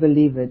when we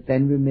believe it,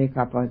 then we make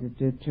up our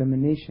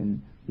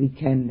determination. We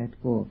can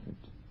let go of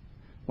it.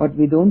 What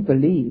we don't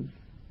believe,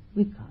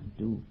 we can't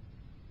do.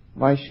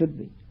 Why should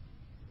we?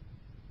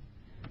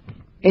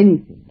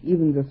 Anything,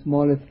 even the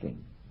smallest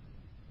thing.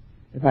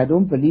 If I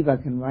don't believe I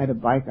can ride a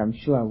bike, I'm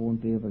sure I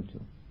won't be able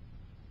to.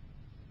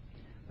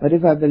 But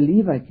if I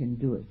believe I can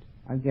do it,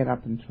 I'll get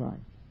up and try.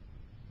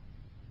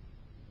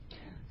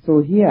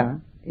 So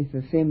here is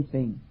the same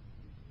thing.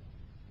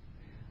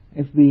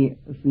 If we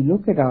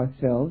look at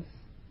ourselves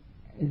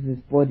as this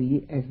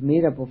body as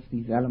made up of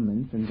these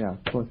elements, and of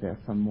course there are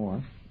some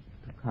more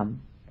to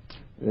come,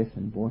 earth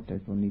and water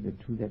is only the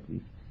two that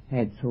we've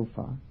had so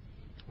far.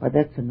 But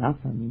that's enough.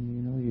 I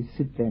mean, you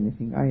sit there and you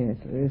think, yes,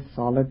 earth,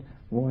 solid,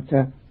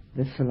 water,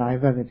 the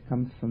saliva that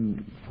comes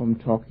from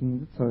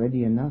talking, it's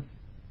already enough.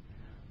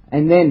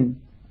 And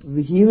then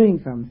we're hearing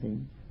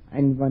something,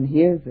 and one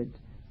hears it,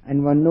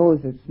 and one knows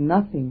it's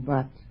nothing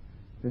but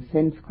the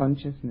sense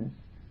consciousness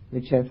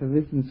which has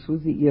arisen through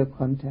the ear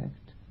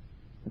contact,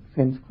 the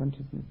sense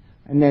consciousness,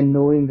 and then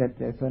knowing that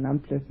there's an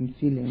unpleasant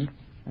feeling,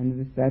 and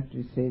with that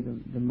we say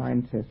the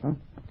mind says,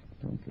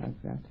 don't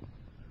like that.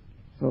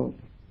 So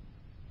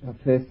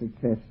first it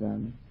says,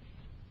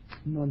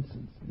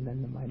 nonsense. And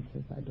then the mind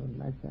says, I don't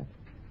like that.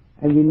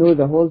 And we know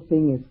the whole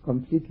thing is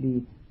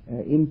completely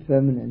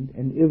impermanent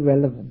and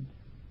irrelevant,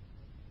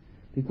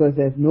 because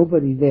there's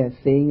nobody there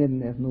saying it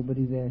and there's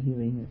nobody there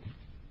hearing it.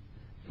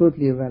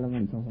 Totally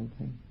irrelevant, the whole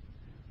thing.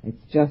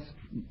 It's just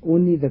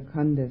only the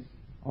khandhas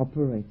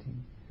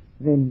operating.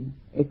 Then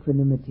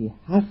equanimity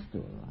has to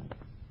arise.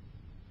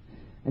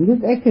 And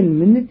this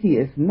equanimity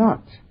is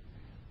not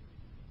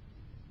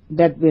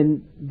that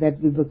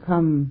we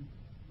become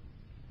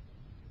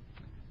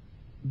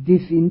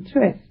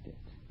disinterested.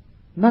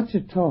 Not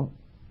at all.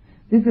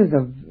 This is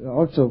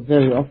also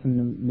very often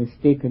a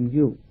mistaken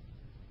view.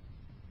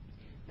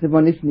 That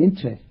one isn't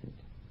interested.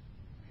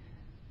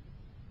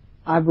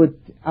 I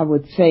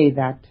would say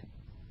that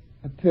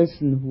a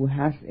person who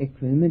has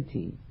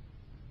equanimity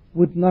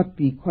would not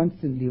be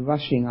constantly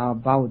rushing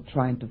about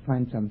trying to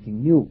find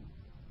something new.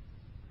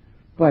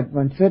 But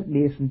one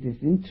certainly isn't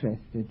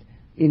disinterested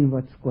in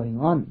what's going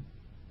on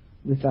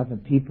with other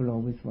people or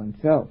with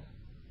oneself.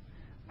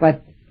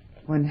 But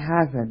one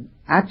has an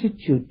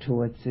attitude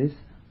towards this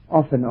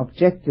of an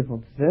objective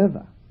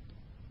observer.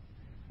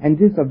 And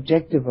this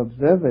objective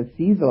observer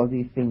sees all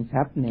these things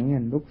happening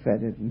and looks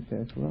at it and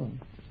says, well,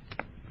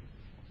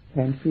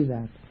 fancy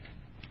that.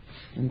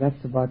 And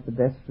that's about the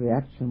best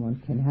reaction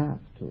one can have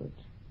to it.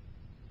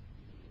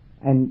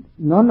 And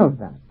none of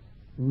that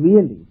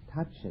really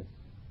touches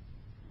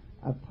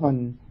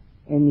upon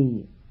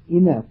any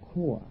inner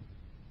core,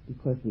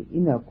 because the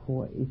inner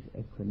core is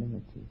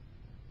equanimity.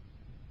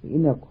 The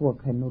inner core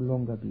can no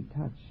longer be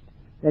touched.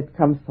 That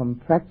comes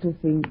from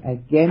practicing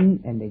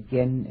again and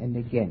again and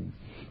again.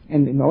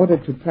 And in order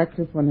to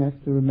practice, one has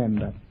to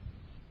remember.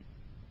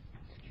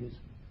 Excuse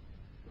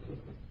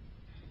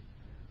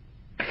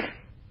me.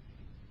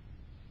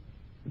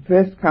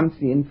 First comes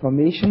the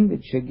information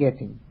which you're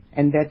getting.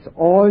 And that's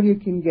all you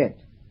can get,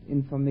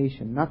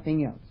 information,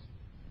 nothing else.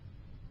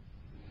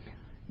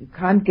 You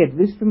can't get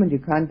wisdom and you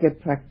can't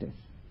get practice.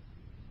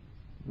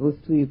 Those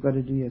two you've got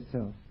to do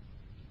yourself.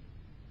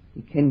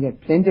 You can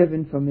get plenty of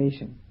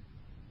information,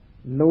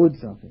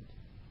 loads of it.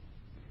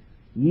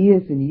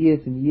 Years and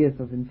years and years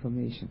of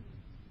information.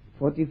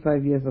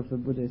 45 years of the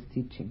Buddha's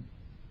teaching.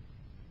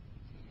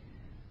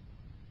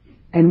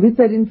 And with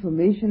that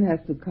information has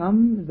to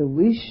come the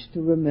wish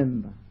to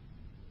remember.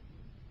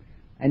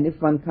 And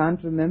if one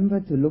can't remember,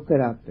 to look it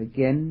up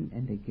again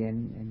and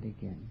again and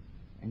again,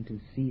 and to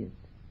see it.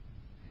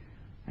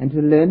 And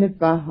to learn it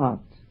by heart.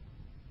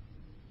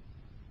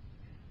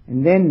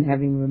 And then,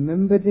 having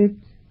remembered it,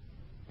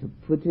 to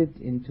put it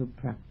into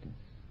practice.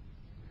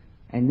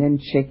 And then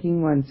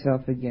checking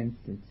oneself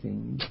against it,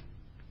 saying,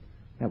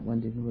 that one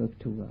didn't work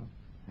too well.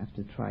 I have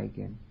to try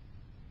again.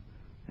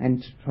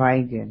 And to try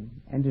again,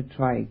 and to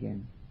try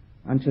again.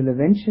 Until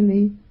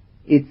eventually,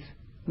 it's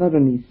not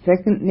only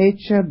second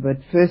nature, but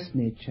first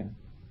nature.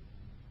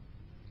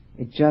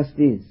 It just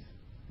is,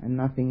 and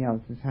nothing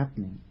else is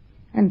happening.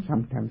 And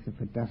sometimes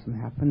if it doesn't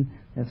happen,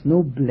 there's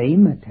no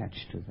blame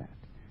attached to that.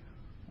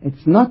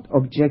 It's not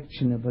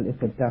objectionable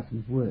if it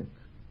doesn't work.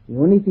 The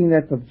only thing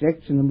that's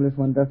objectionable is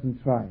one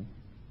doesn't try.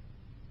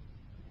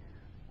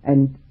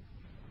 And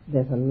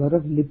there's a lot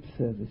of lip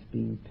service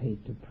being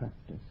paid to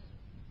practice.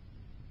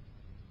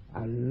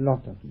 A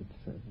lot of lip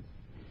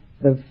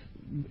service.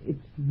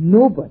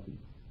 Nobody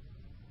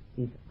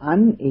is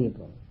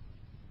unable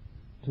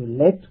to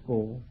let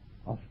go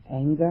of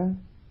anger,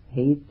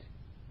 hate,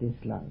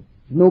 dislike.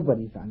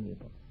 Nobody's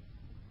unable.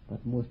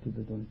 But most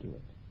people don't do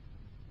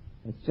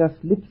it. It's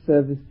just lip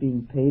service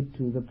being paid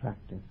to the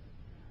practice.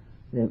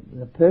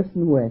 The person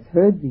who has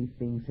heard these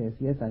things says,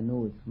 yes, I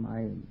know it's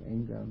my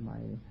anger, my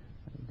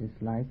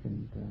dislike,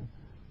 and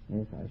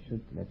yes, I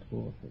should let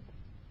go of it.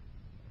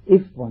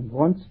 If one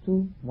wants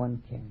to,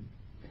 one can.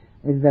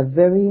 It's a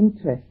very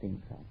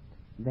interesting fact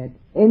that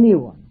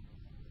anyone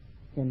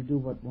can do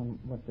what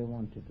they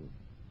want to do.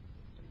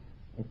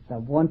 It's the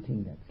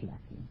wanting that's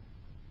lacking.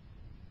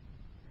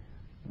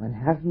 One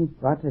hasn't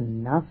got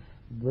enough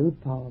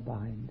willpower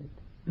behind it.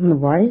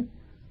 Why?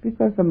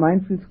 Because the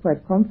mind feels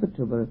quite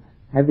comfortable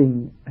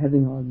having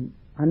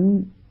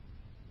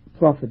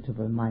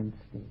unprofitable mind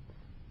states.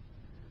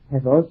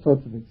 Has all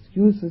sorts of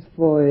excuses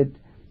for it,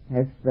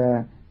 has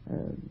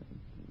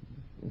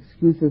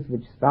excuses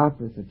which start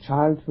with the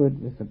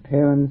childhood, with the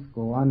parents,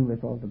 go on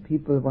with all the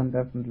people one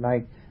doesn't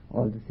like,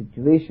 all the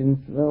situations,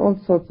 all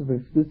sorts of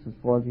excuses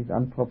for all these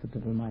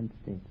unprofitable mind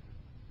states.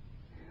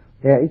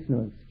 There is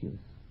no excuse.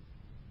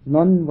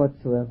 None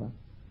whatsoever.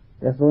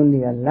 There's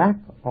only a lack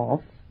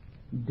of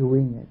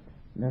doing it.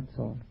 That's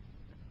all.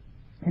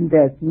 And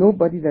there's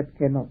nobody that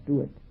cannot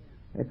do it.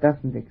 It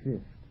doesn't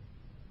exist.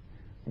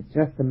 It's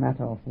just a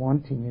matter of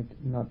wanting it,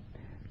 not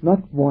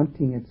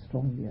wanting it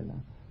strongly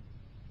enough.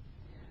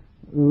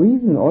 The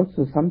reason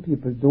also some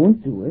people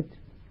don't do it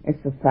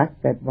is the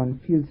fact that one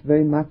feels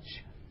very much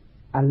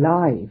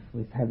alive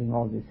with having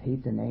all this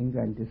hate and anger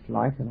and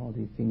dislike and all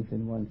these things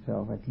in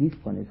oneself. At least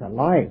one is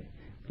alive.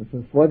 But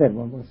before that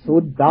one was so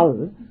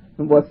dull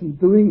and wasn't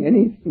doing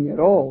anything at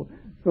all.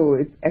 So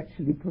it's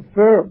actually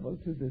preferable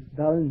to this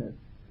dullness.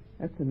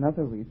 That's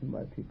another reason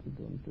why people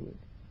don't do it.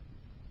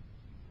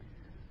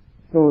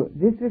 So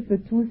this is the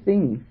two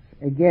things,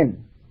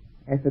 again,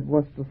 as it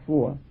was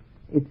before.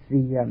 It's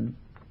the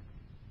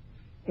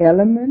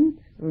element,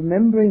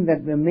 remembering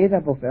that we're made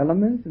up of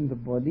elements in the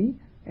body,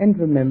 and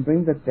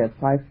remembering that there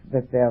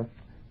are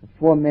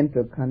four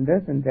mental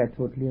khandhas and they're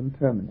totally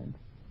impermanent.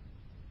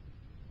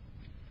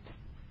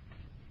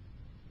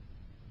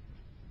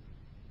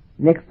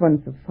 Next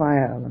one's the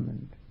fire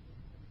element.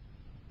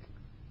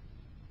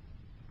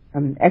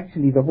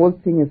 Actually, the whole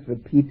thing is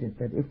repeated,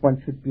 that if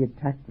one should be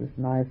attacked with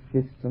knives,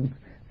 fists, and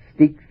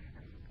sticks,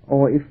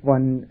 or if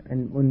one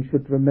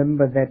should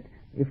remember that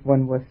if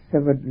one was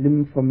severed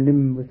limb from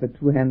limb with a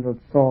two-handled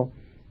saw,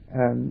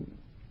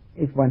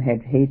 if one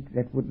had hate,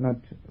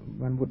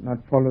 one would not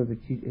follow the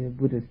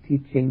Buddha's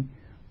teaching,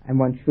 and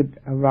one should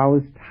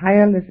arouse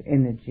tireless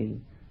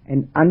energy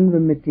and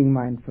unremitting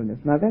mindfulness.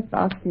 Now that's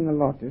asking a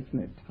lot, isn't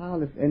it?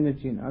 Tireless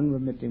energy and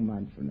unremitting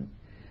mindfulness.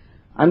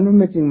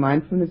 Unremitting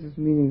mindfulness is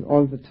meaning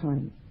all the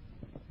time.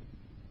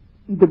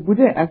 The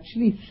Buddha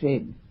actually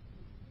said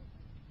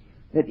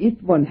that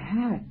if one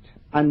had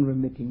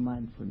unremitting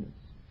mindfulness,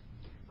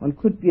 one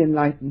could be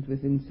enlightened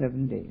within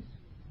 7 days.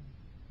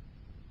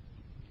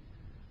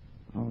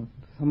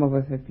 Some of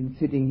us have been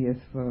sitting here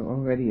for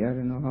already, I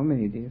don't know how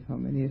many days. How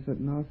many is it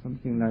now?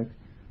 Something like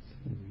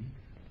 7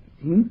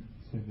 weeks.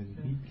 7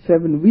 weeks.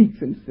 7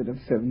 weeks instead of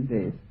 7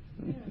 days.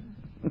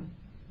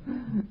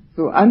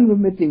 So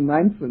unremitting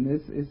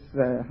mindfulness is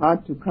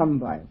hard to come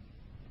by.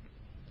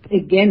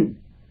 Again,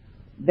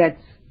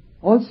 that's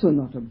also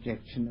not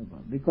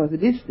objectionable, because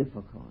it is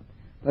difficult,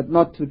 but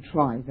not to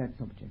try, that's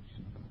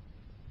objectionable.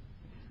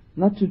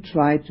 Not to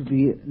try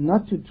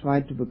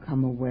to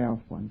become aware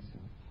of oneself.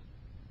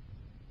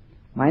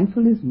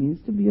 Mindfulness means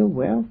to be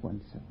aware of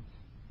oneself.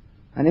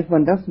 And if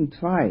one doesn't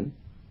try,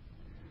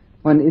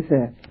 one is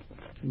a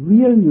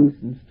real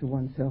nuisance to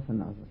oneself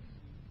and others.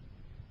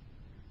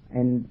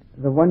 And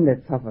the one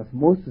that suffers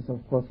most is,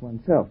 of course,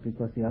 oneself,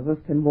 because the others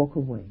can walk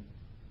away.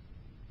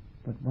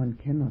 But one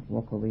cannot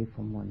walk away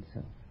from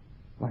oneself.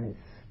 One is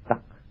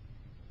stuck,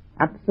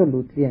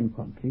 absolutely and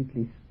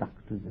completely stuck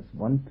to this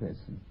one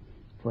person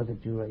for the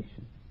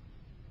duration.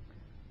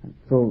 And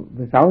so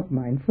without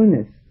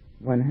mindfulness,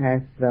 one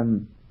has,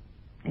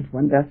 if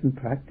one doesn't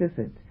practice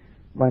it,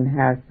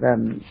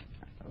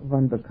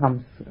 one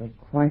becomes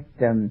quite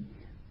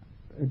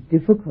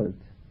difficult.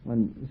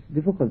 It's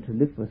difficult to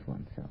live with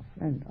oneself,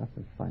 and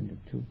others find it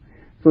too.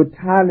 So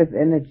tireless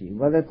energy,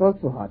 well, that's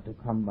also hard to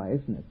come by,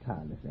 isn't it?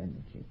 Tireless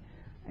energy.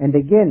 And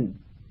again,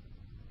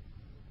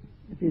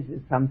 this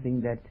is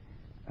something that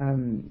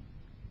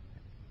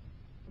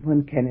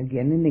one can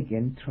again and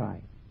again try.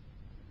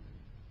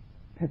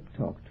 Pep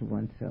talk to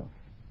oneself.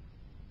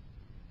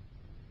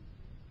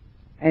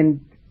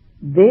 And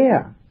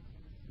there,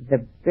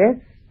 the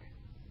best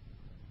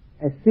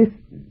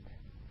assistant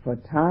for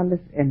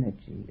tireless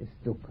energy is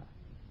dukkha.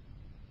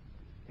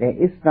 There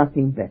is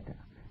nothing better.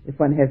 If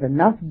one has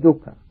enough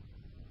dukkha,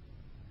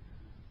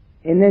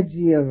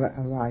 energy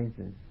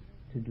arises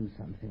to do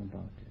something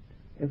about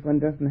it. If one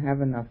doesn't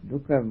have enough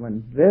dukkha,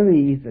 one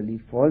very easily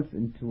falls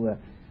into a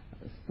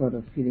sort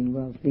of feeling,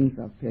 well, things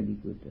are fairly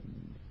good,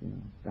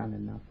 and done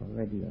enough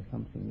already, or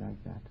something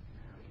like that.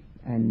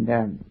 And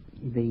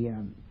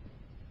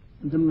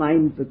the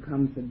mind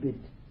becomes a bit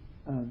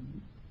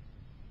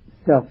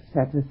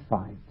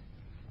self-satisfied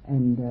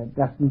and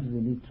doesn't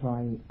really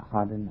try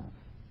hard enough.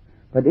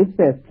 But if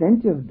there's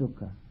plenty of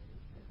dukkha,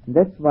 and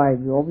that's why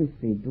we always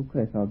say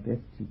dukkha is our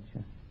best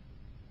teacher.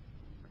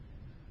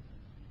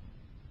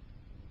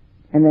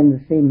 And then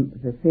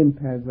the same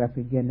paragraph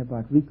again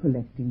about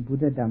recollecting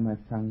Buddha, Dhamma,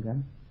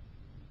 Sangha,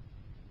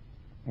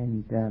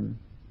 and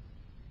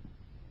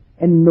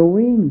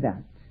knowing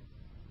that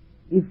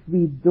if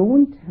we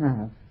don't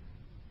have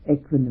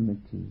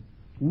equanimity,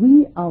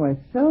 we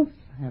ourselves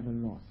have a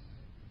loss.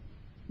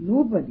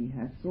 Nobody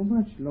has so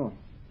much loss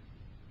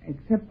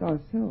except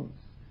ourselves.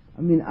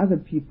 I mean, other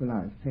people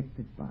are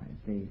affected by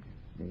it.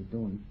 They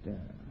don't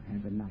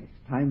have a nice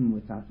time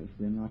with us if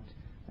we're not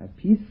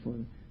peaceful.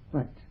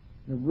 But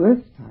the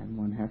worst time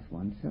one has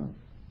oneself.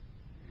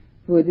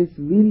 So it is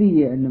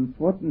really an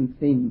important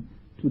thing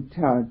to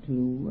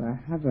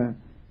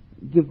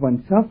give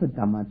oneself a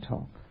Dhamma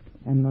talk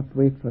and not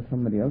wait for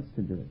somebody else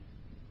to do it.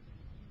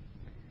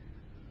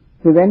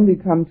 So then we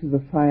come to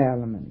the fire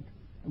element.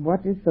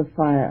 What is the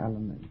fire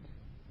element?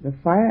 The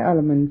fire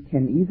element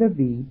can either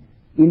be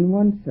in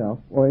oneself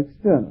or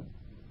external.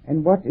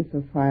 And what is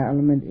the fire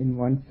element in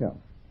oneself?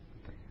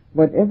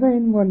 Whatever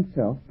in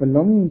oneself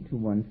belonging to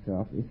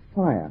oneself is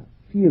fire,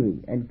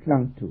 fury, and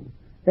clung to.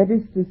 That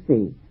is to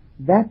say,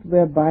 that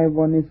whereby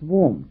one is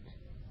warmed,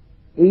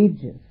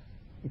 ages.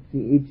 It's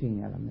the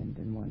aging element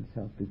in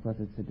oneself, because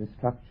it's a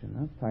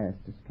destruction, fire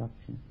is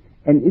destruction,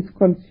 and is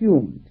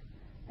consumed.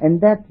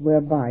 And that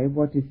whereby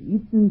what is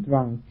eaten,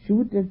 drunk,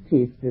 chewed, and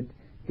tasted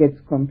gets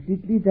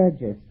completely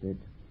digested,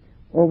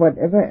 or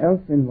whatever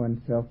else in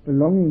oneself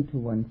belonging to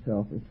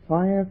oneself is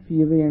fire,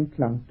 fury, and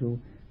clung to.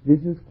 This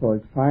is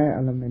called fire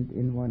element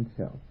in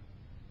oneself.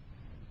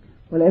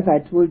 Well, as I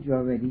told you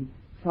already,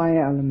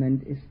 fire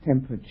element is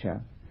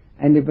temperature,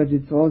 but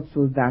it's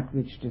also that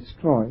which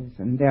destroys,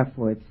 and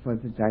therefore it's for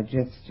the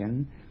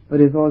digestion, but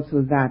it's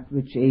also that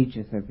which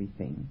ages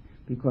everything,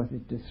 because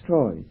it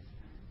destroys.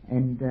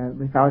 And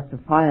without the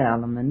fire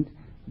element,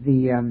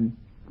 the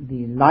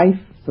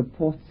life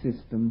support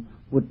system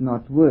would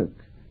not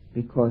work,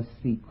 because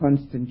the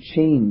constant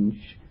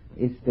change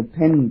is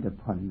dependent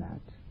upon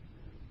that.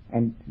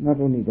 And not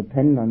only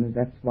depend on it,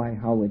 that's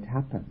how it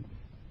happens.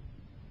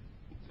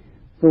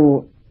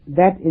 So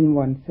that in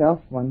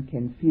oneself, one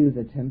can feel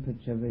the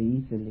temperature very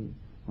easily.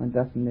 One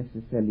doesn't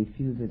necessarily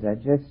feel the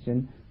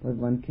digestion, but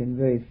one can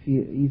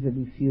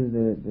easily feel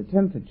the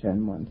temperature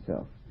in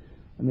oneself.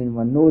 I mean,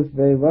 one knows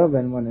very well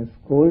when one is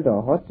cold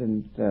or hot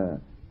and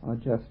or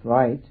just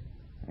right,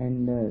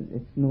 and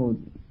it's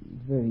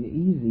very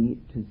easy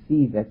to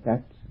see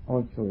that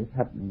also is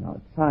happening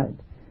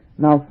outside.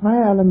 Now,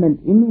 fire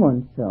element in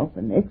oneself,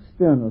 an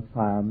external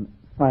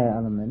fire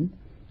element,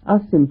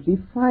 are simply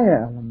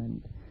fire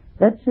element.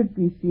 That should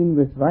be seen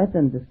with right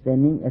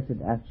understanding as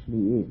it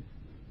actually is.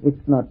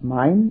 It's not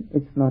mine,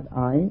 it's not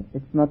I,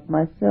 it's not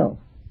myself.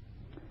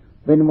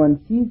 When one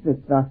sees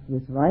it thus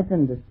with right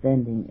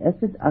understanding as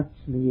it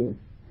actually is,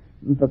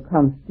 and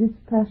becomes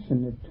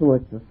dispassionate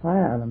towards the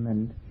fire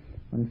element,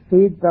 one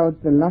fades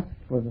out the lust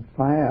for the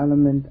fire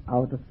element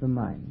out of the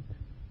mind.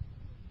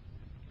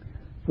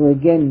 So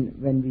again,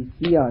 when we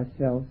see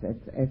ourselves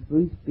as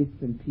those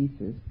bits and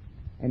pieces,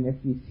 and as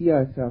we see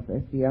ourselves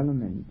as the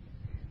elements,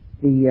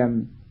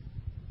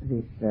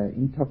 this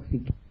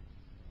intoxication,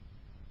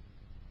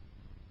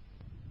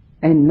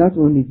 and not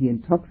only the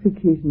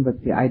intoxication,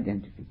 but the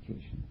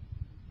identification.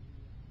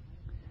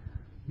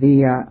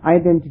 The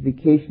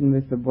identification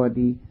with the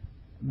body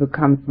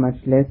becomes much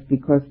less,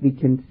 because we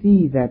can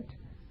see that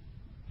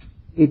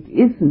it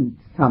isn't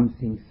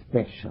something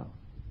special.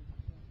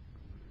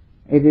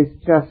 It is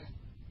just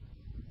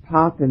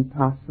part and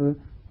parcel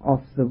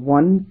of the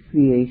one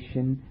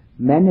creation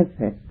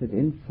manifested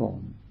in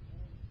form.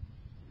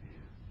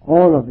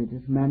 All of it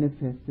is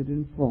manifested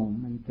in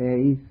form, and there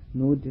is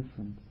no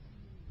difference.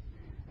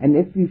 And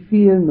if we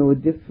feel no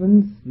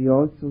difference, we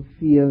also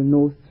feel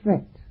no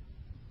threat.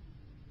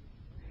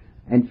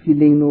 And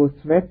feeling no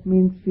threat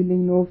means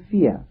feeling no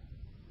fear.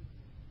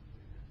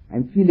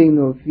 And feeling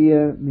no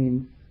fear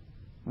means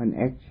one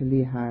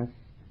actually has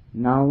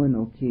now an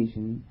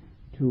occasion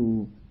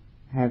to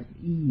have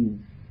ease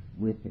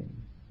within.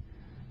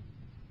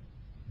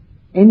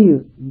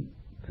 Any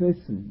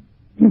person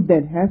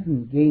that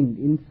hasn't gained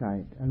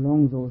insight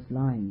along those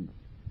lines,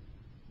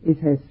 it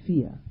has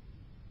fear.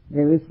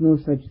 There is no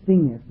such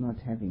thing as not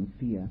having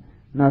fear.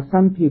 Now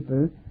some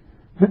people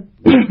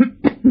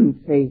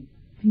say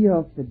fear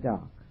of the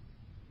dark,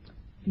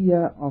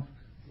 fear of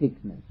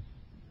sickness,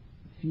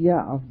 fear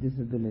of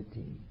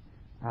disability,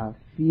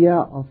 fear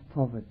of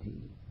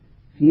poverty,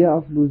 fear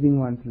of losing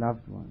one's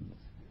loved ones,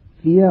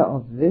 fear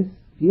of this,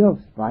 fear of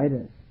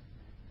spiders,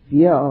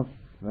 fear of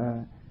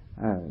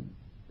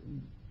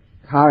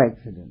car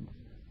accidents.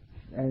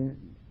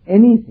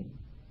 Anything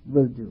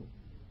will do.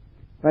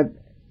 But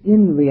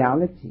in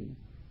reality,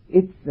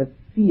 it's the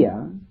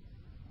fear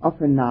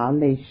of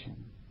annihilation.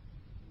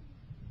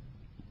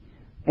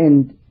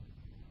 And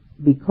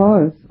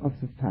because of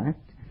the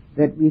fact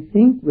that we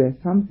think we're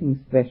something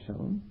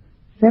special,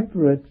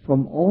 separate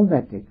from all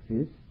that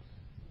exists,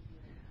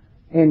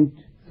 and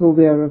so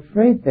we are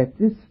afraid that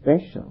this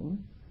special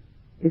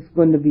is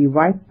going to be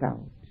wiped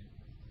out.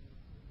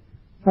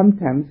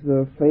 Sometimes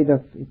we're afraid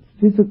of its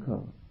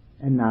physical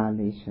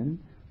annihilation,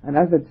 and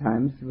other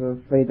times we're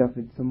afraid of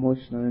its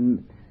emotional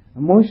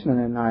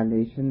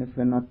annihilation if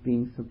we're not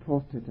being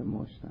supported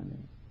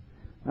emotionally.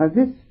 Now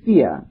this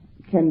fear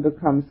can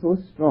become so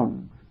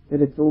strong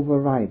that it's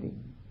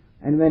overriding.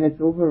 And when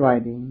it's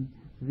overriding,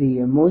 the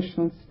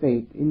emotional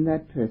state in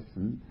that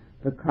person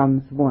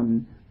becomes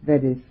one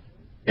that is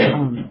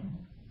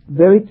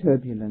very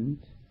turbulent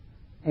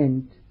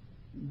and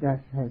thus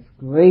has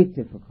great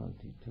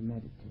difficulty to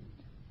meditate.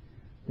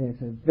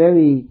 There's a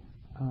very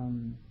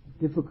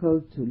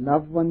difficult to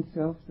love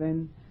oneself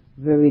then,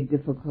 very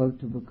difficult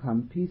to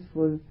become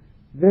peaceful,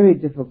 very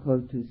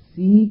difficult to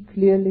see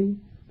clearly,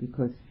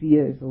 because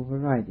fear is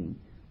overriding.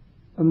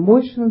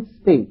 Emotional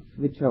states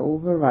which are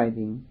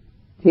overriding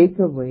take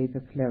away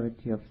the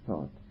clarity of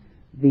thought.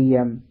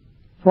 The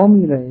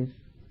formula is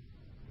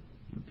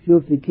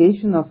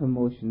purification of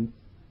emotions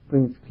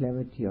brings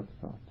clarity of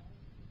thought.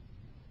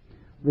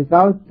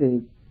 Without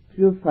the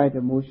purified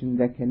emotion,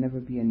 there can never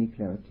be any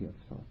clarity of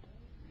thought.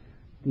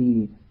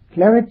 The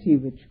clarity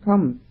which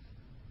comes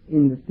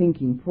in the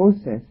thinking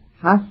process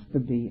has to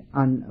be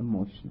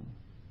unemotional.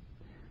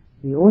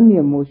 The only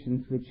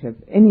emotions which have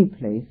any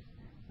place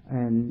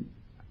and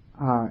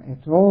are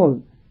at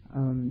all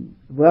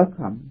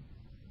welcome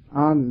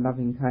are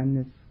loving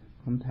kindness,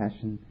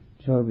 compassion,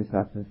 joy with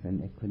others,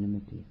 and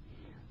equanimity.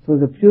 So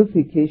the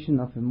purification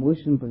of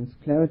emotion brings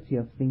clarity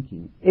of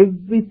thinking.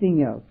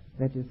 Everything else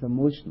that is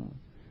emotional,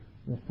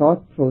 the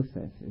thought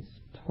process, is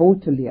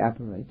totally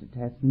aberrated,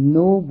 has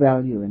no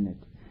value in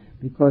it,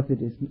 because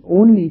it is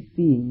only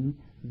seeing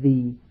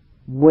the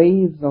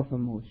waves of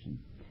emotion.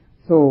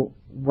 So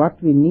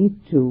what we need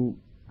to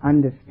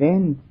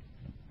understand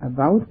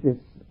about this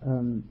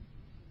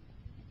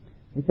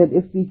is that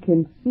if we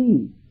can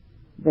see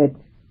that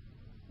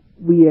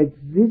we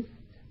exist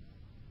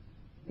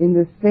in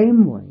the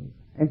same way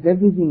as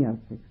everything else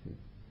exists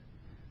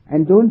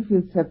and don't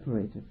feel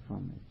separated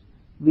from it,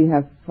 we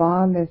have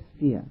far less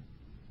fear,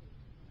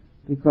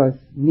 because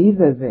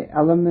neither the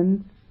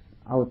elements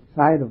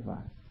outside of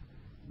us,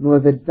 nor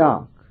the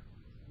dark,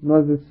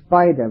 nor the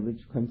spider, which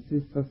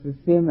consists of the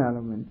same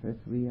elements as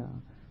we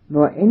are,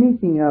 nor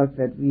anything else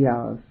that we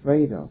are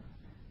afraid of,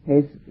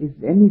 is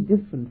any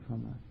different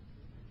from us.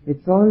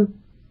 It's all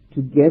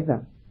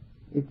together.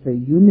 It's a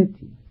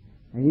unity.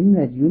 And in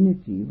that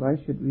unity, why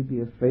should we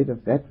be afraid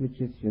of that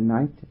which is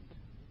united?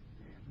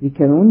 We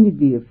can only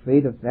be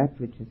afraid of that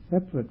which is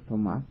separate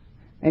from us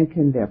and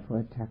can therefore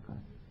attack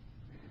us.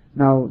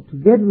 Now, to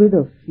get rid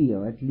of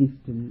fear, at least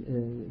to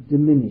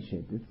diminish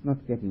it, it's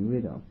not getting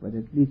rid of, but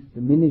at least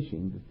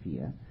diminishing the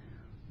fear,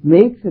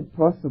 makes it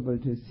possible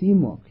to see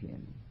more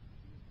clearly,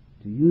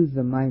 to use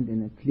the mind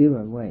in a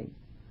clearer way.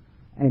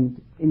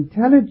 And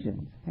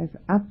intelligence has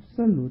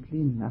absolutely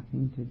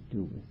nothing to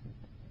do with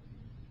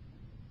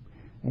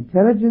it.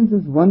 Intelligence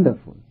is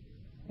wonderful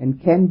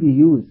and can be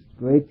used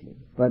greatly,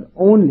 but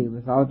only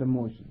without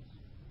emotions.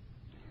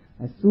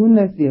 As soon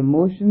as the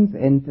emotions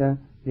enter,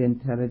 the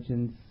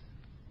intelligence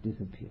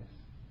disappears.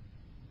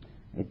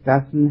 It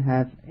doesn't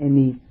have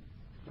any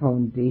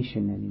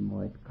foundation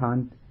anymore. It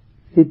can't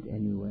sit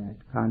anywhere.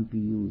 It can't be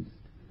used.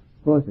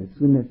 Of course, as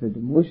soon as the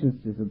emotions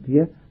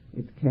disappear,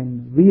 it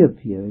can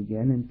reappear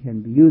again and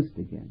can be used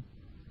again.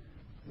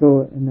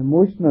 So an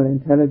emotional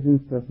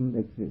intelligence doesn't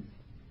exist.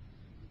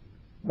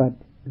 But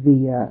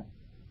the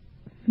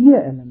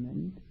fear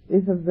element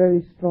is a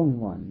very strong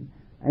one.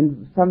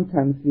 And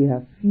sometimes we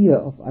have fear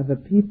of other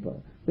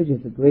people, which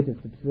is the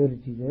greatest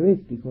absurdity there is,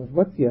 because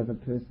what's the other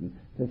person?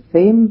 The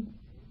same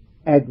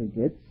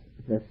aggregates,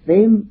 the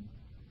same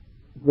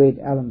great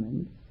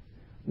elements,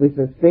 with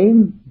the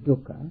same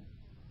dukkha.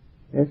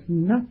 There's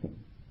nothing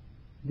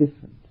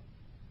different.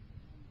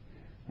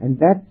 And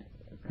that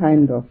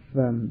kind of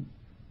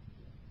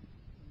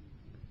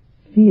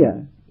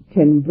fear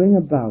can bring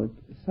about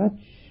such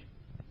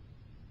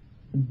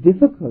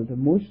difficult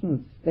emotional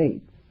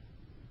states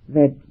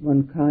that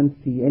one can't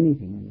see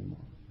anything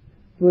anymore.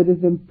 So it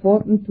is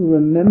important to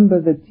remember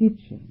the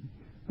teaching.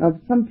 Now,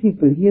 some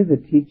people hear the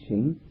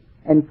teaching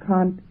and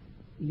can't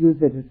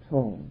use it at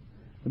all.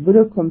 The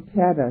Buddha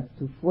compared us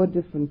to 4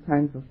 different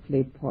kinds of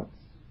clay pots.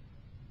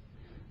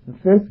 The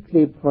first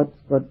clay pot's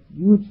got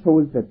huge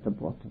holes at the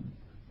bottom.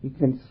 You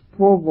can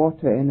pour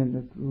water in and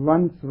it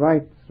runs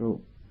right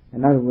through.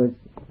 In other words,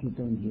 you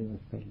don't hear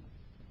a thing.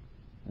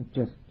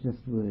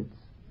 Just words.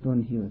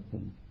 Don't hear a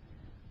thing.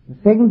 The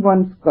second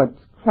one's got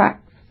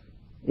cracks.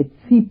 It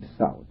seeps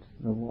out,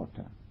 the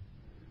water.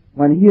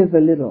 One hears a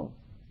little,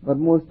 but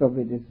most of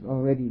it is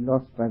already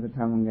lost by the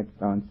time one gets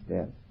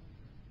downstairs.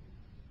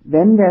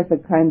 Then there's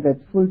a kind that's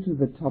full to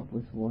the top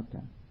with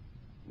water.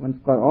 One's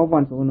got all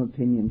one's own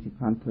opinions. You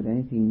can't put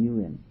anything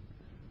new in.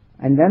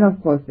 And then,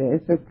 of course, there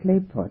is a clay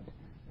pot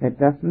that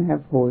doesn't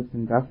have holes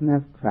and doesn't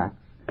have cracks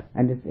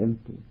and is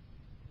empty.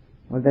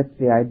 Well, that's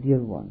the ideal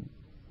one.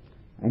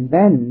 And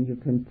then you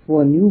can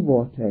pour new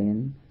water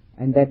in,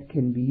 and that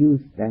can be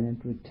used then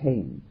and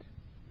retained.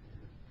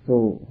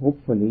 So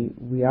hopefully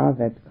we are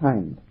that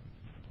kind.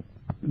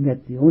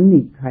 That's the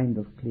only kind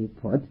of clay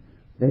pot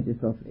that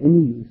is of any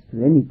use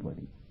to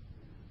anybody.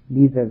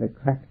 Neither the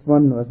cracked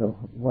one, nor the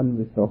one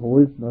with the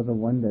holes, nor the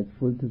one that's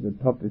full to the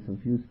top is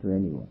of use to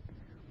anyone.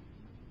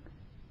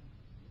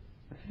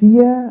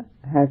 Fear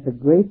has a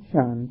great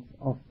chance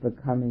of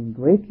becoming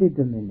greatly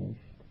diminished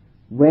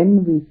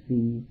when we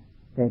see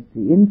that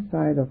the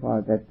inside of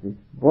that this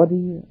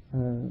body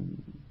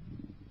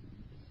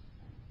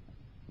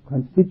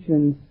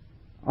constituents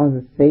are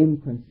the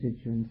same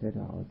constituents that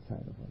are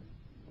outside of us.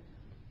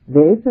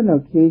 There is an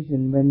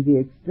occasion when the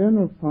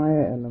external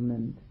fire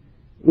element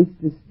is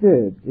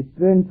disturbed. It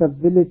burns up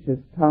villages,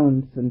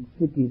 towns and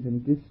cities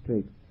and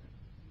districts.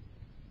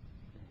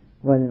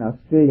 Well, in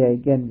Australia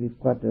again we've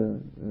got a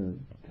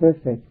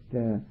perfect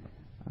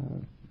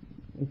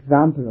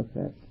example of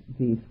that,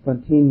 the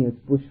spontaneous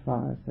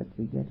bushfires that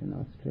we get in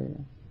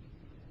Australia.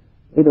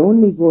 It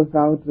only goes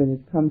out when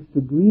it comes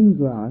to green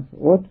grass,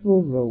 or to a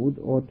road,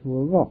 or to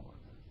a rock,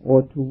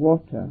 or to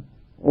water,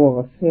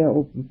 or a fair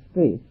open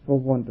space for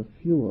want of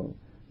fuel.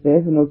 There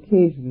is an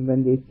occasion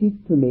when they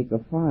seek to make a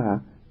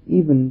fire,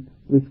 even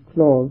with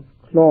claws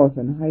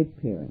and hide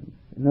parings.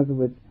 In other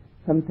words,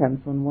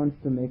 sometimes one wants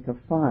to make a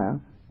fire,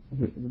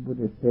 the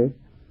Buddha says,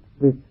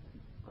 with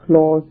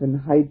claws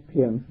and hide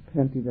parings,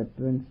 apparently that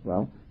burns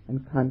well,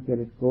 and can't get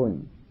it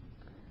going.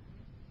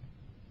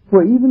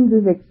 For even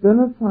this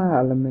external fire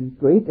element,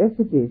 great as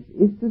it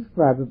is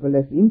describable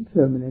as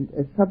impermanent,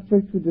 as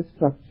subject to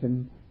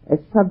destruction, as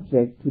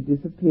subject to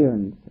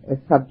disappearance, as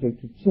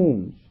subject to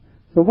change.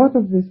 So what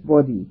of this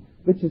body,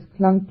 which is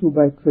clung to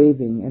by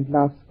craving and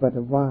lasts but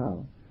a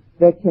while?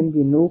 There can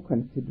be no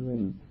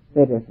considering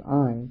that as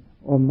I,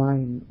 or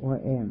mine, or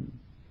am.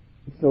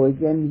 So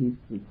again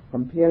he's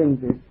comparing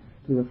this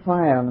to the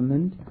fire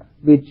element,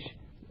 which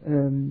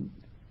in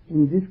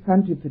this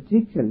country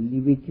particularly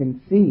we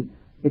can see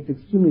it's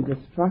extremely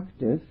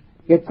destructive,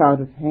 gets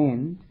out of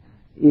hand,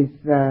 is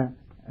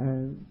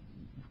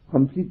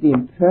completely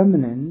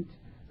impermanent,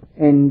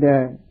 and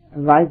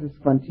arises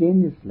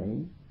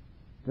spontaneously.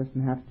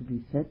 Doesn't have to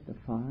be set, the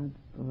fire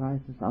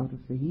arises out of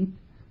the heat,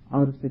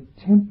 out of the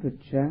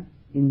temperature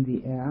in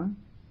the air,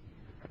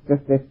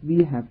 just as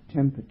we have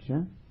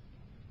temperature.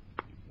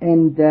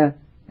 And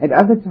at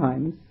other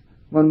times,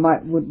 one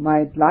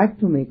might like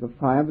to make a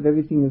fire, but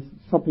everything is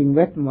sopping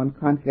wet and one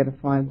can't get a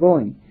fire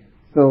going.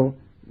 So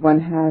one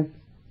has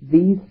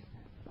these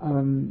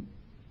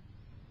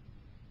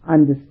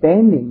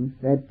understandings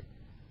that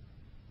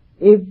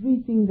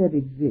everything that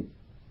exists,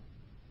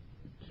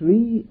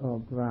 tree or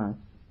grass,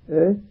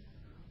 earth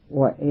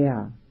or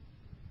air,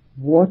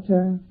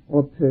 water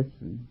or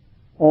person,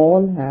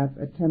 all have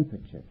a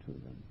temperature to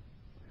them.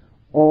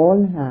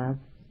 All have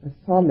a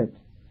solid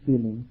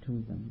feeling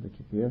to them, which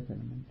is the earth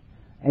element.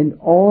 And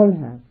all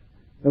have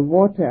the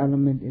water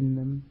element in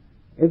them.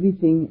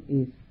 Everything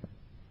is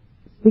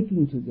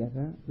sticking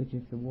together, which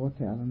is the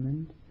water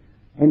element.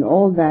 And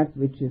all that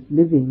which is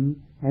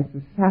living has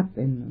the sap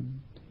in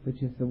them,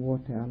 which is the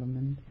water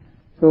element.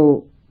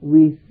 So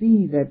we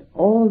see that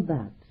all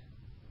that,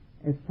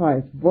 as far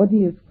as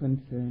body is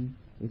concerned,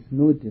 is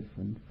no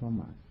different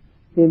from us.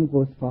 Same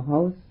goes for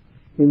house,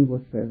 same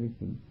goes for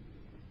everything.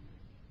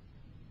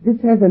 This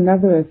has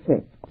another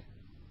effect.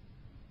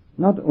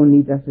 Not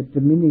only does it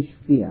diminish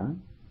fear,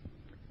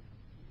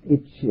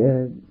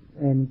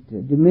 and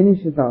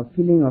diminishes our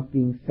feeling of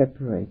being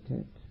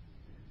separated,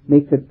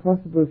 makes it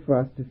possible for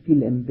us to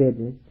feel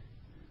embedded,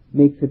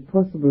 makes it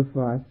possible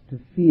for us to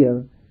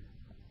feel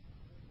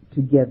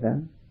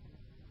together,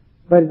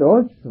 but it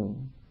also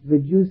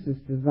reduces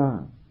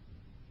desire.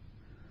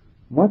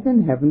 What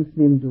in heaven's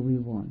name do we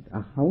want?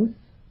 A house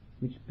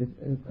which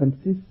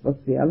consists of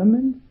the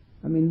elements?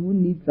 I mean, who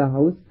needs a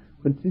house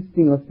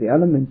consisting of the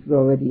elements? We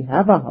already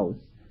have a house,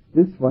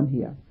 this one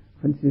here,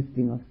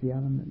 consisting of the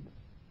elements.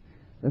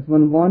 Does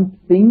one want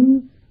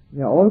things?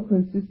 They are all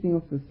consisting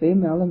of the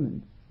same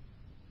elements.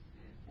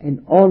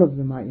 And all of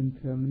them are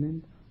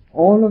impermanent.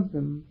 All of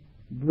them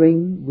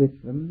bring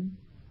with them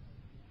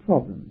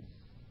problems.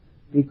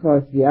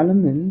 Because the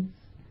elements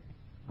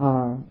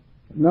are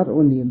not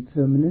only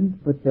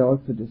impermanent, but they're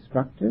also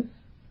destructive.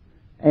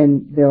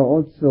 And they're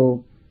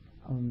also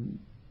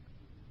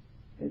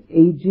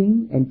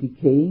aging and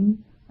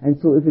decaying. And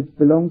so if it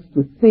belongs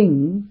to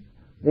things,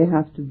 they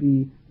have to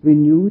be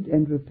renewed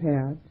and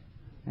repaired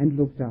and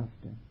looked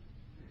after.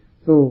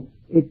 So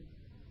it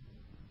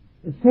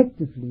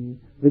effectively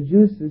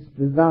reduces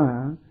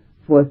desire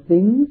for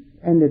things,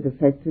 and it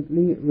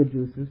effectively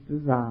reduces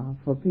desire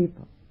for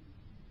people.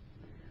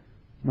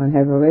 One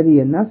has already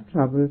enough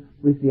trouble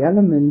with the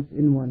elements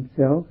in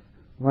oneself.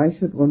 Why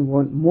should one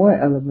want more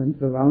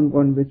elements around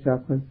one which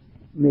are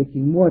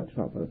making more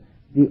trouble?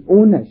 The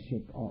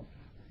ownership of.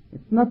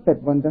 It's not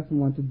that one doesn't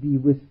want to be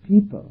with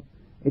people.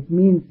 It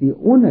means the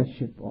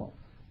ownership of.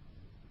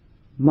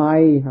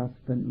 My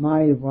husband,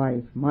 my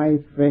wife, my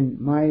friend,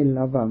 my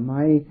lover,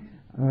 my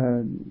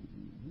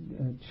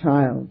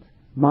child,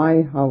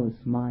 my house,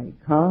 my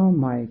car,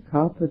 my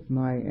carpet,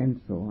 my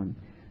and so on.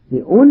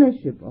 The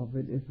ownership of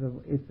it is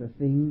the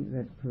thing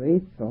that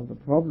creates all the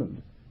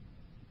problems.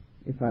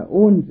 If I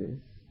own this,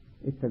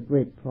 it's a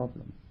great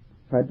problem.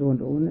 If I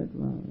don't own it,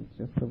 well, it's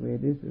just the way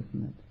it is,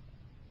 isn't it?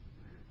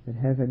 If it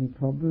has any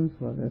problems,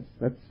 well,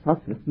 that's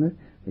tough, isn't it?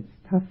 It's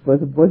tough for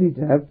the body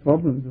to have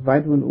problems. If I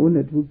don't own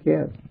it, who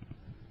cares?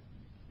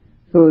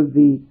 So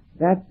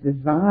that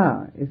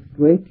desire is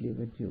greatly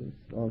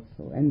reduced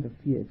also, and the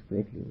fear is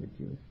greatly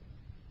reduced.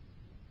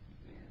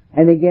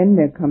 And again,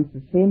 there comes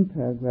the same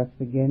paragraph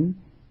again,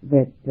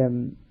 that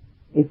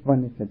if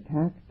one is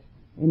attacked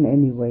in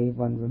any way,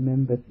 one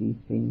remembers these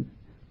things,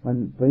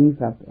 one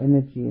brings up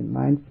energy and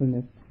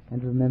mindfulness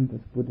and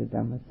remembers Buddha,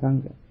 Dhamma,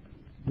 Sangha.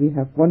 We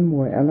have one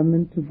more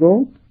element to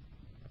go,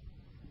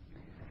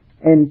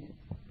 and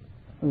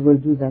we'll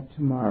do that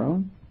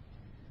tomorrow.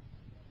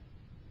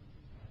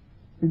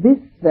 This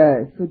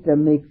sutta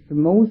makes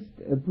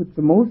puts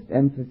the most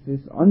emphasis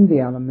on the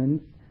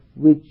elements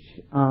which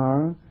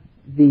are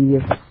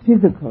the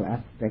physical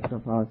aspect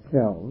of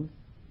ourselves.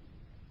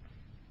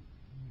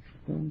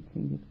 I don't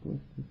think it goes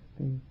to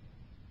space.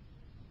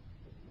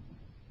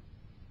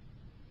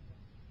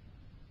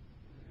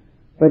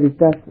 But it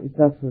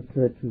does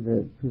refer to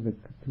the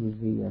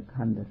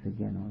khandhas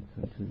again,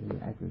 also to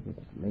the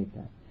aggregates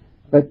later.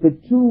 But the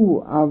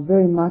two are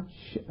very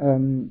much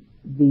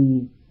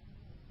the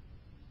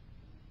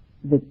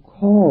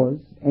cause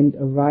and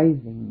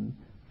arising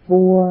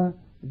for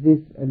this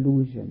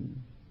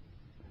illusion.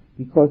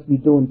 Because we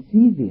don't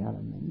see the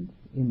elements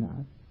in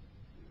us,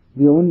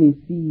 we only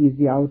see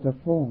the outer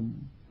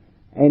form,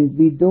 and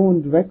we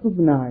don't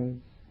recognize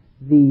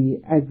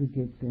the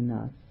aggregates in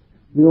us,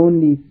 we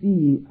only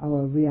see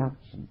our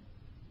reaction.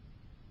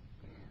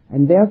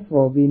 And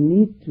therefore we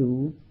need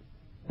to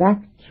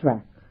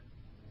backtrack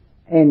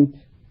and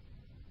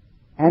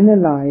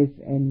analyze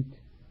and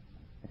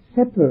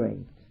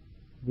separate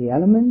the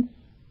elements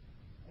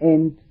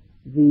and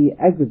the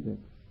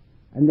aggregates,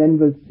 and then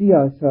we'll see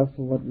ourselves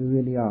for what we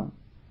really are.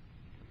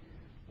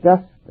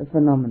 Just a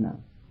phenomena,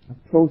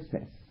 a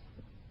process,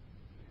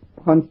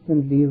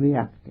 constantly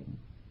reacting.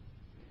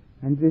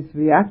 And this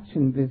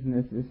reaction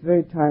business is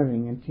very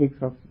tiring and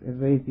takes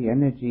away the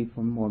energy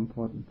from more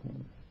important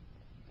things.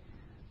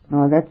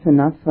 Now that's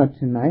enough for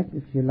tonight.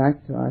 If you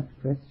like to ask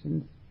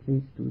questions,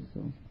 please do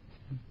so.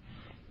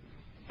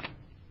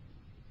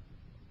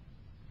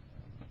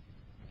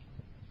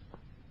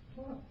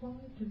 Why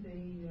do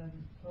the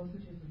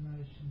positive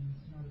emotions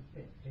not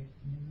affect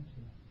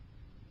equanimity?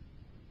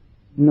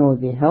 No,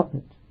 they help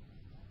it.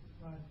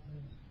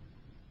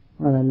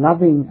 Well, a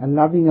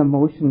loving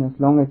emotion, as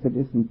long as it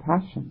isn't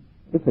passion.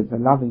 If it's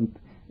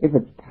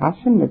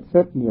passion, it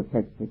certainly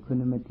affects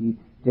equanimity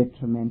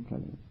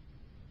detrimentally.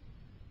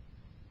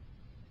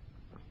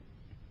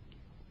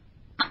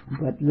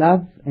 But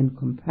love and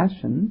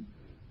compassion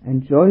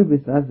and joy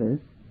with others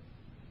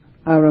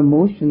are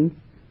emotions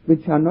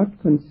which are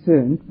not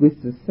concerned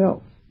with the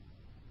self.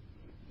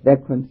 They're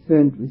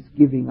concerned with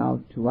giving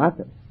out to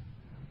others.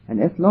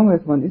 And as long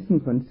as one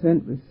isn't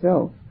concerned with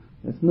self,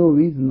 there's no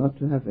reason not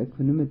to have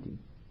equanimity.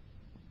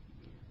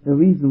 The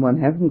reason one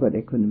hasn't got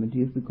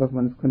equanimity is because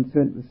one is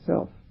concerned with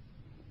self.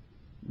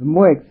 The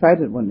more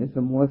excited one is,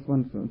 the more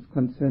one is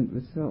concerned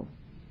with self.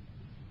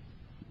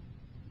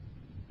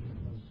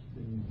 Because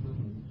being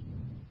impermanent,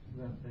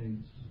 that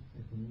aids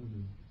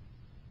equanimity.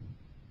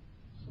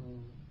 So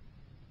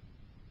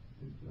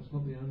that's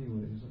not the only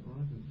way, is that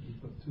right?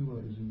 You've got two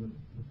ways. You've got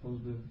the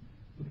positive,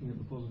 looking at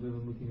the positive,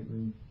 and looking at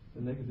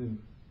the negative.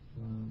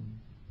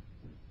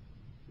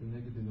 The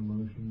negative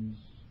emotions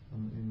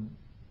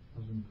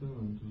as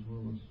impermanent, as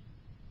well as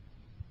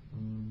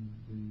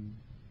the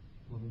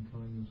loving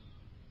kindness,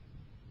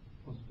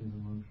 positive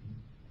emotion.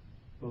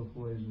 Both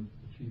ways of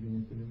achieving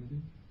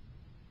equanimity.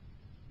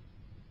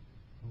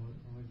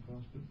 Have I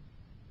grasped it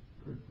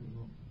correctly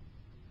or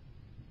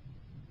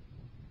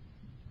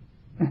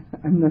not?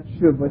 I'm not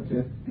sure what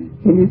you...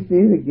 Can you say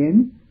it again?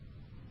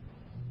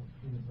 I'm not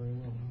seeing it very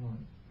well,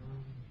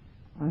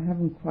 am I? I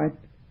haven't quite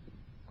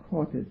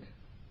caught it.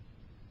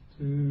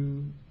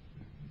 You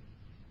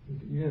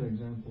have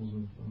examples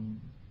of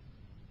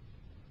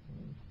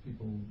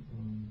people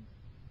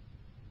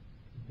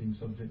being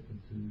subjected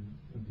to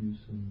abuse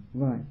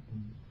right.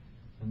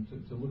 and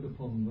to look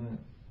upon that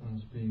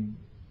as being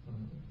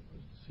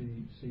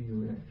see your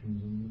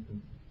reactions and look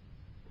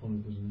upon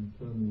it as an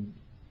impermanent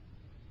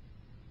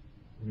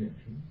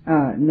reaction.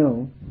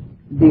 No.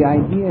 The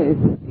idea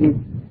is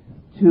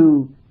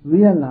to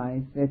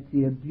realize that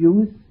the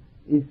abuse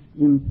is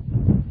impermanent,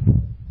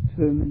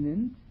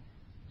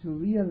 to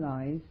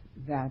realize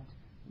that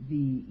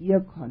the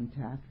ear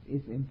contact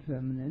is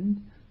impermanent,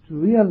 to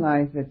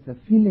realize that the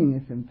feeling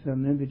is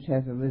impermanent which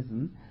has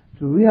arisen,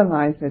 to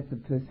realize that the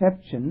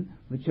perception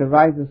which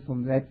arises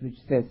from that which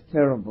says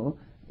terrible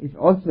is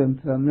also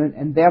impermanent,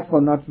 and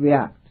therefore not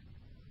react.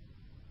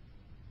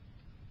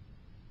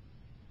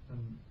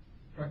 And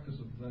practice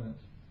of that,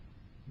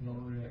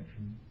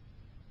 non-reaction,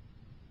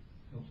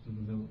 helps to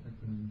develop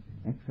equanimity.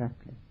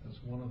 Exactly. That's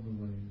one of the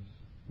ways.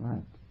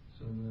 Right.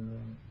 So there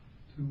are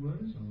two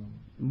ways, or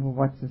Well,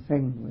 what's the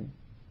second way?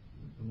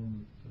 the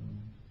one that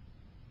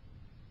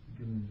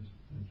Gillian just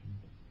mentioned?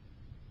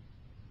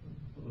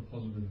 The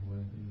positive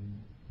way.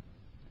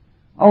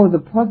 Oh, the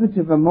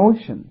positive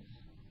emotions.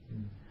 Yeah.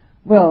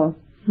 Well,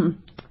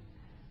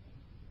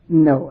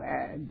 no.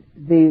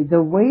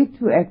 The way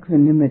to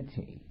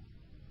equanimity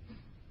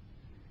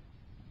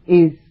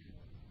is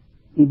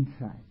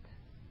insight.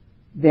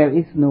 There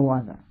is no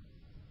other.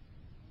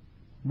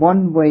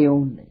 One way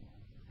only.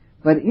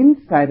 But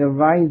insight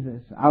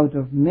arises out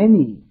of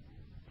many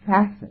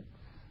facets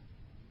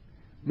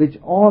which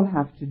all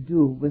have to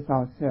do with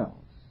ourselves.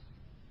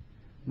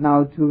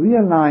 Now, to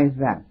realize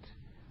that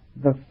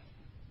the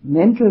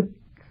mental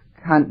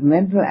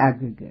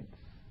aggregates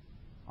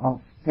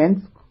of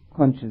sense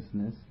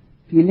consciousness,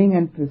 feeling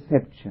and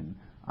perception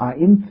are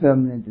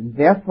impermanent and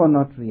therefore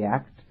not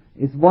react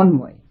is one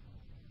way.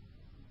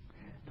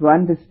 To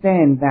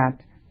understand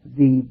that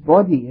the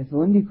body is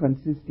only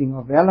consisting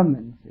of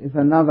elements is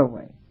another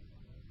way.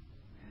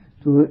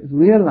 To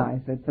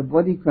realize that the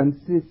body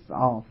consists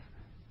of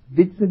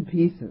bits and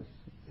pieces,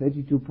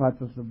 32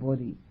 parts of the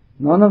body,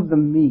 none of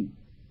them me,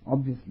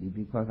 obviously,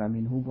 because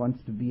who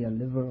wants to be a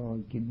liver or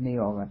a kidney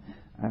or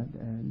a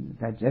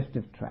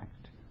digestive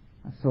tract?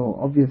 So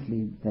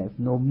obviously there's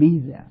no me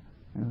there.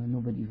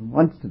 Nobody even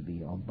wants to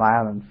be, or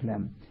bile and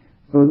phlegm.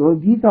 So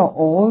these are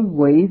all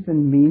ways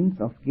and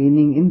means of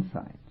gaining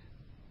insight,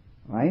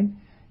 right?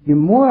 The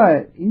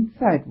more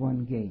insight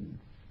one gains,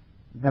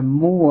 the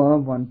more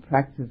one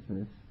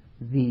practices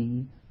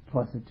the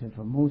positive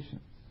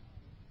emotions.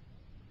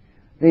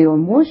 The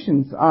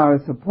emotions are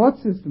a support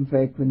system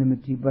for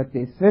equanimity, but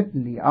they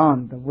certainly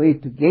aren't the way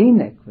to gain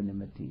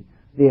equanimity.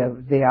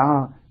 They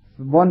are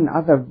one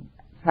other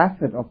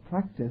facet of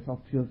practice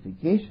of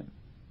purification.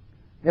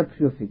 They're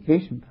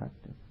purification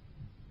practice.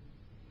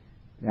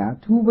 There are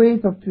two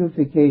ways of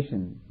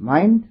purification,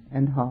 mind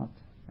and heart,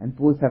 and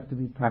both have to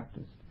be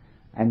practiced.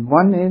 And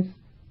one is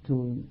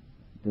to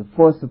the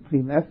four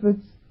supreme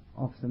efforts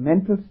of the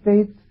mental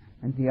states,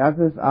 and the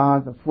others are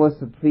the four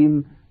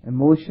supreme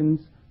emotions,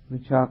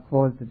 which are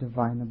called the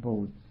divine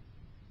abodes,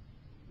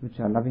 which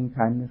are loving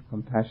kindness,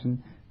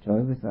 compassion, joy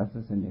with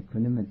others, and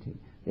equanimity.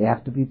 They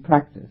have to be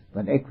practiced,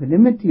 but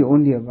equanimity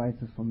only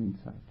arises from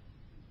inside.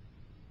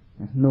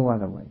 There's no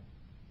other way.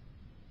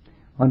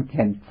 One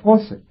can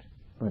force it,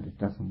 but it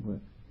doesn't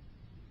work.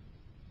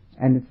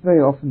 And it's very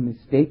often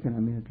mistaken. I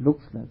mean, it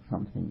looks like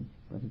something,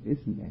 but it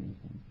isn't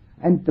anything.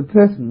 And the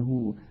person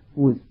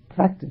who is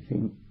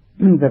practicing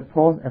the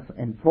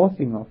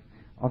enforcing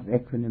of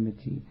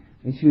equanimity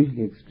is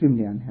usually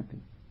extremely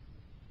unhappy,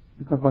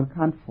 because one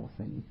can't force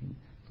anything.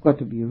 It's got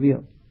to be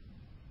real.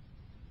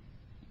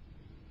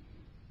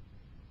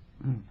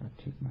 If I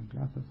take my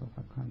glasses off,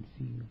 I can't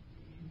see you.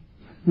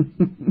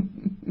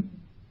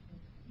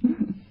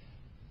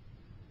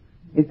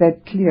 Is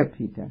that clear,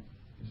 Peter?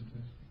 Yes, it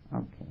is.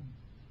 Okay.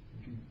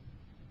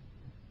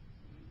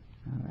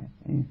 All right.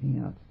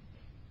 Anything else?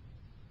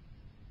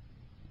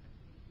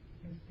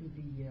 As to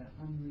the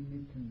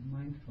unremittent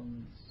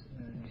mindfulness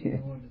Yes.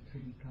 in order to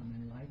become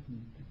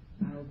enlightened,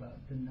 how about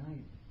the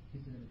night?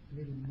 Is a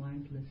little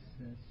mindless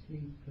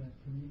sleep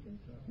permitted?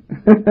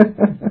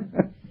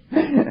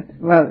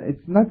 Well,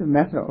 it's not a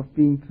matter of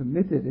being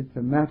permitted, it's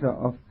a matter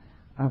of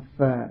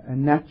a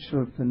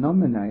natural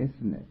phenomena,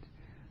 isn't it?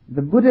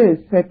 The Buddha is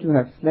said to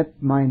have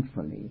slept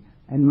mindfully,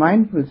 and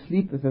mindful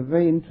sleep is a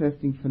very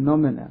interesting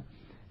phenomena,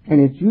 and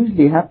it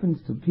usually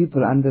happens to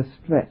people under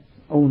stress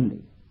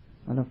only.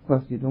 And of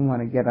course you don't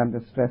want to get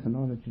under stress in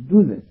order to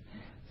do this.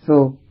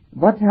 So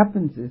what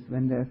happens is,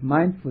 when there's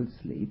mindful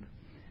sleep,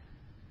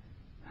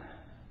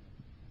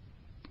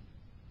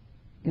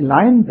 you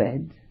lie in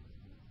bed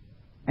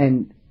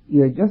and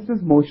you're just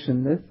as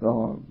motionless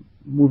or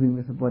moving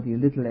with the body a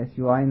little as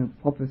you are in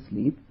a proper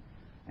sleep,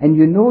 and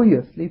you know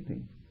you're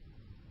sleeping.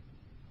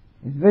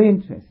 It's very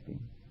interesting.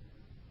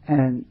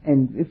 And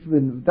if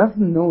one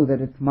doesn't know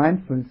that it's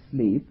mindful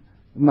sleep,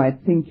 you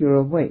might think you're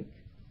awake,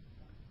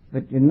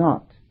 but you're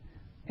not,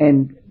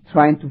 and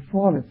trying to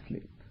fall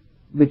asleep,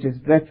 which is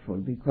dreadful,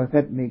 because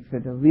that makes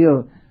it a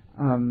real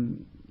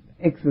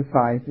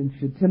exercise in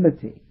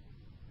futility.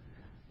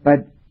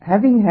 But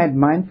having had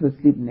mindful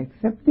sleep and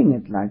accepting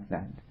it like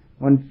that,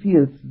 one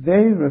feels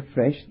very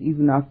refreshed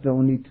even after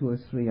only 2 or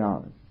 3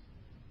 hours.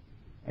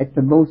 At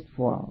the most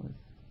 4 hours.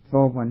 That's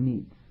all one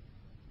needs.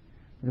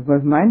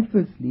 Because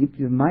mindful sleep,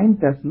 your mind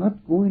does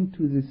not go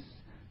into this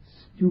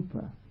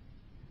stupor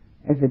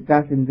as it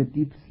does in the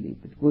deep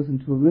sleep. It goes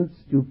into a real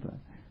stupor.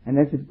 And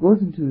as it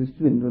goes into the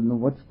stupor, you don't know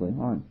what's going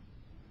on.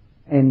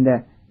 And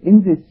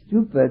in this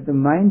stupor, the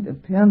mind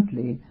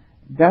apparently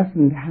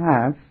doesn't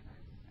have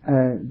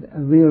a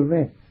real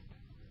rest,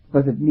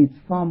 because it needs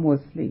far more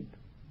sleep.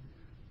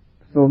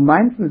 So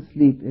mindful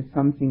sleep is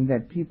something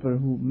that people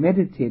who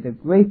meditate a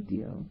great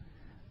deal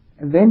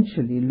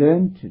eventually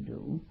learn to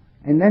do,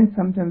 and then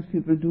sometimes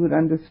people do it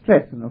under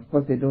stress, and of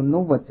course they don't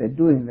know what they're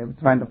doing. They're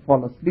trying to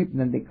fall asleep, and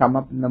then they come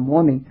up in the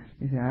morning,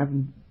 they say, I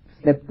haven't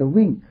slept a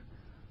wink.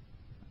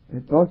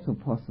 It's also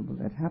possible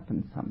that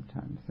happens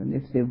sometimes, and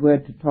if they were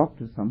to talk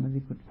to someone, they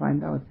could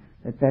find out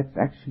that that's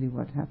actually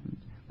what happened.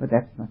 But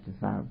that's not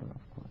desirable,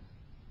 of course.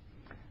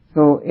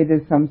 So it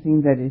is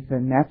something that is a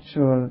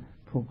natural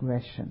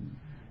progression.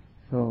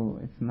 So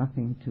it's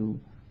nothing to,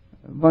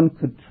 one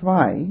could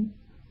try,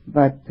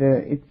 but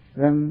it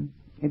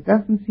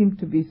doesn't seem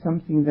to be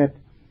something that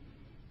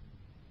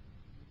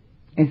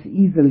is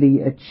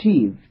easily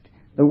achieved.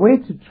 The way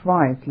to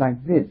try is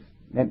like this,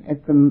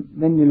 that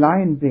when you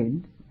lie in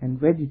bed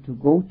and ready to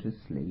go to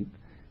sleep,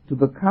 to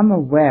become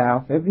aware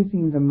of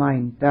everything the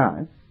mind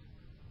does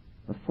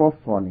before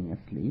falling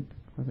asleep,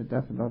 because it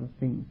does a lot of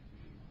things,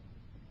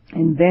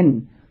 and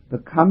then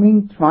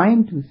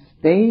trying to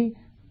stay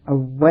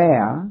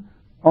aware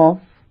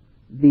of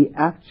the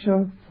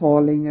actual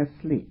falling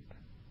asleep.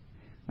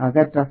 Now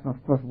that doesn't,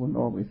 of course, won't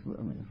always work.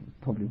 I mean,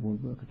 it probably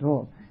won't work at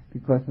all,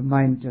 because the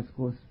mind just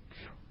goes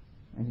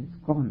and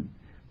it's gone.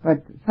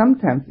 But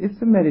sometimes, if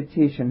the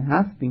meditation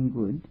has been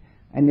good,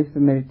 and if the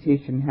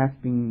meditation has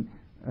been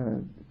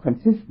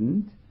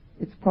consistent,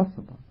 it's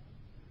possible.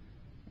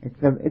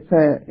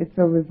 It's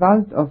a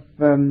result of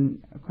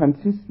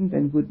consistent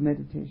and good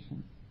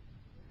meditation.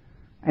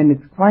 And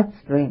it's quite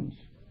strange.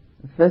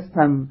 The first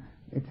time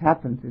it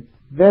happens, it's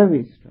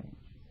very strange.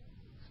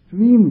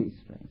 Extremely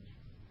strange.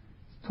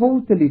 It's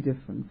totally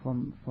different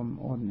from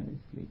ordinary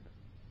sleep.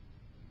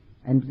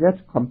 And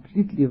that's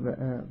completely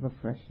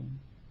refreshing.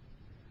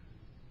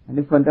 And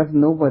if one doesn't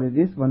know what it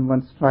is, one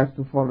once tries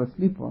to fall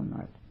asleep all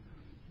night.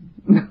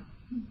 So,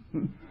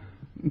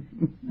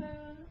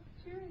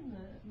 during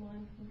the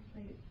mindful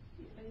sleep,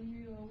 are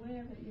you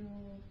aware that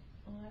your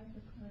eyes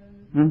are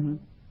closed? Mm-hmm.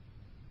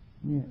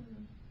 Yes.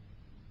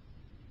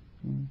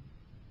 Yeah.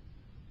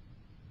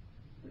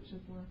 Which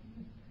is like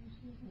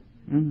meditation, isn't it?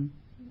 Mm-hmm.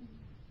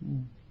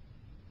 Yeah.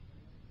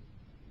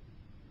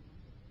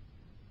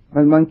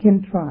 Well, one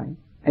can try,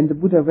 and the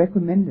Buddha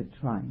recommended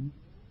trying.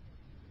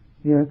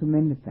 He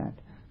recommended that,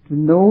 to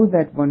know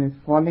that one is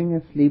falling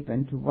asleep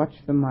and to watch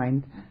the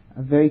mind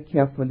very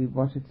carefully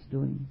what it's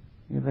doing.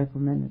 We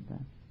recommended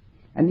that.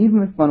 And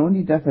even if one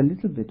only does a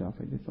little bit of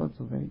it, it's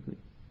also very good.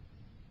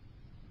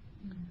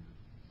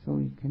 So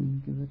you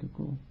can give it a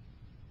go.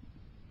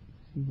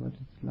 See what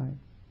it's like.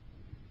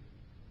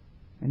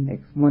 And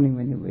next morning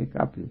when you wake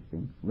up, you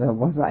think, where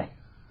was I?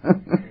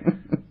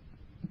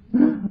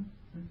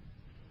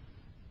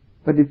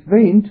 But it's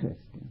very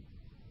interesting,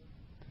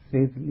 to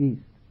say the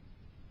least.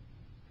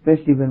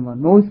 Especially when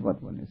one knows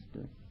what one is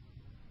doing.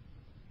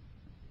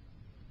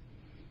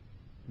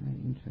 Very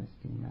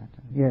interesting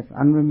matter. Yes,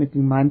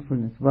 unremitting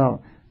mindfulness.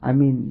 Well, I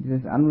mean,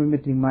 this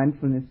unremitting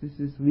mindfulness, this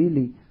is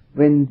really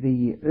when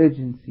the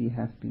urgency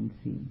has been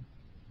seen.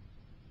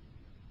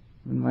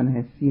 When one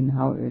has seen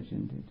how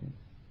urgent it is.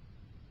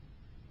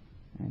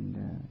 And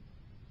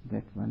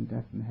that one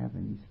doesn't have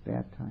any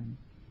spare time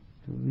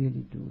to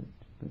really do it.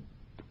 But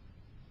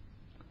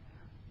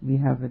we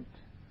have it,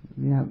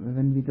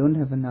 when we don't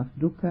have enough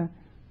dukkha,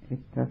 it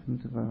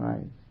doesn't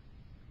arise.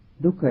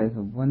 Dukkha is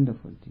a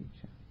wonderful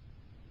teacher.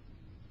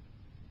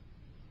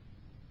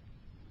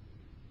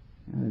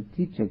 The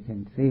teacher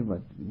can say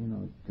what,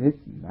 this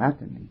and that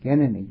and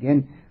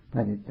again,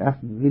 but it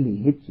doesn't really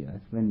hit you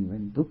as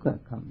when dukkha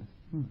comes.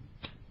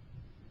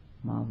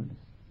 Marvelous.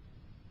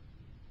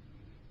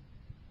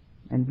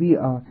 And we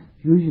are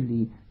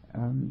usually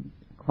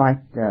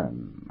quite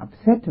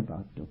upset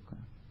about dukkha.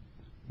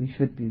 We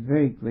should be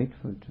very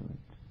grateful to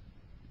it.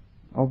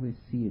 Always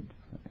see it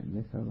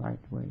with the right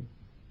way.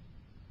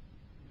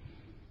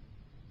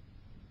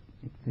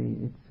 It's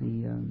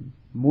the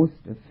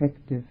most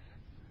effective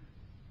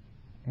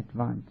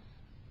advance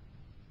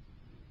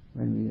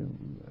when we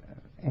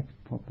act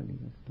properly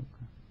with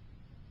dukkha.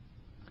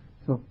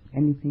 So,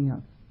 anything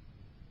else?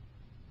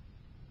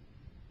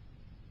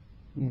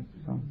 Yes,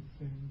 I'm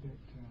saying that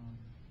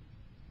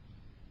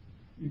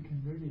you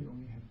can really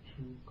only have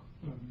true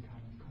loving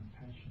kind of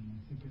compassion and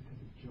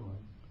sympathetic joy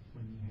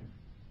when you have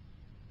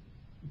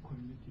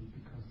equanimity,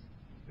 because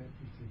that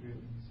is the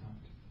real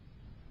insight.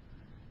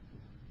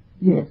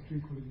 Yes. Those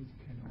three qualities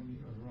can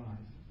only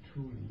arise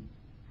truly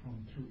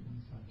from true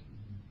insight.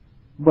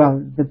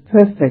 Well, the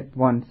perfect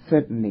one,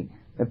 certainly.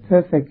 The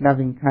perfect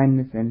loving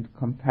kindness and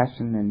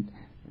compassion and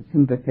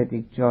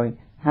sympathetic joy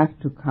have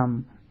to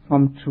come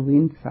from true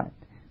insight.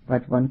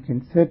 But one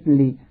can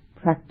certainly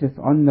practice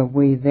on the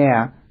way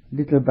there,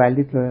 little by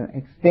little,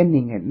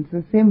 extending it. It's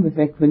the same with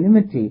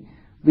equanimity.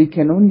 We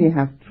can only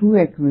have true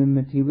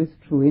equanimity with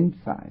true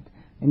insight.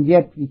 And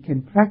yet we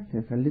can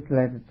practice a little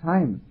at a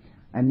time.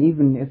 And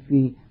even if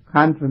we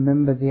can't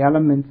remember the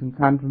elements and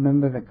can't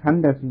remember the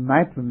khandhas, we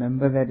might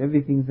remember that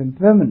everything's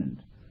impermanent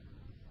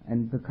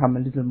and become a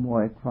little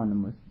more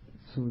equanimous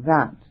through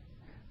that.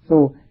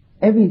 So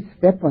every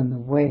step on the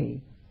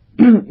way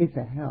is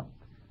a help.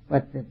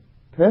 But the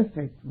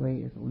perfect way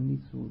is only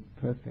through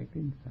perfect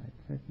insight,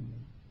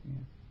 certainly.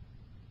 Yes.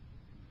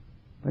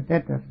 But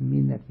that doesn't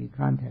mean that we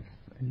can't have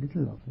a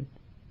little of it.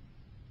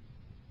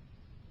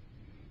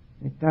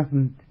 It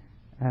doesn't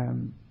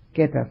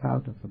get us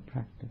out of the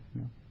practice,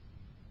 no.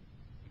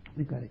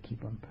 We've got to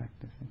keep on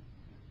practicing.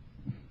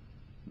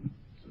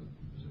 So,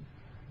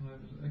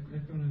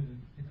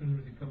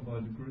 equanimity come by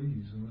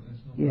degrees, and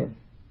that's not. Yes,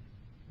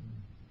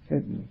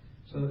 certainly.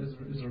 So, is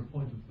there a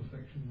point of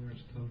perfection where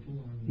it's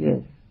total?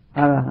 Yes,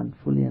 Arahant,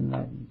 fully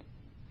enlightened.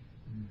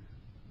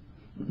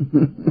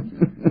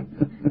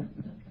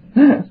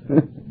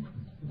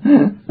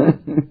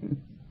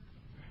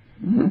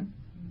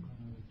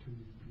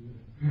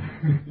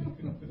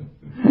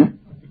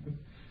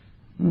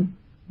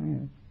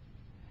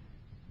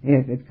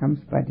 Yes, it comes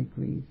by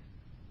degrees,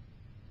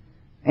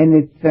 and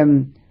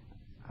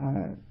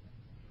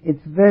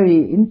it's very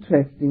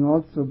interesting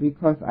also,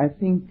 because I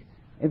think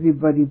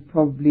everybody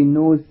probably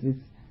knows this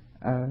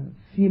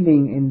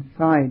feeling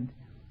inside,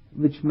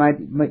 which might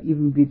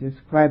even be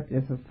described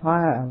as a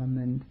fire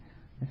element,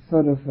 a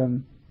sort of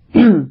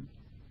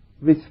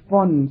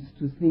response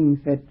to things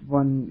that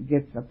one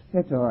gets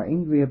upset or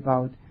angry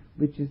about,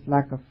 which is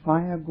like a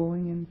fire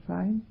going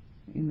inside.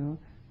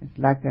 It's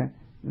like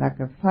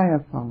a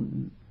fire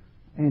fountain.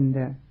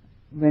 And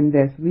when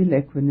there's real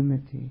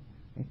equanimity,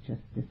 it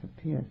just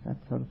disappears. That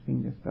sort of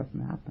thing just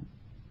doesn't happen.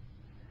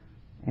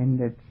 And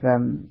it's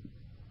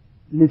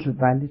little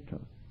by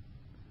little,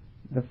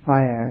 the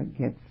fire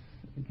gets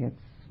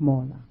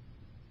smaller,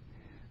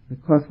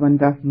 because one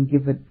doesn't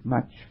give it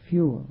much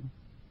fuel.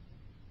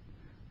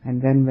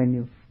 And then when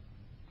you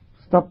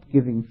stop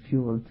giving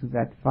fuel to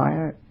that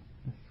fire,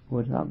 it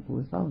goes out.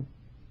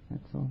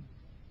 That's all.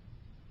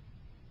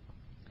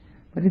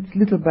 But it's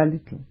little by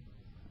little,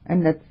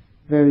 and that's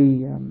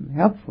very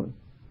helpful,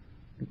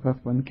 because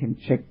one can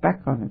check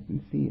back on it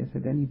and see, is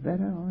it any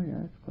better? Oh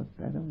yeah, it's got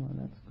better. Well,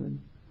 that's good.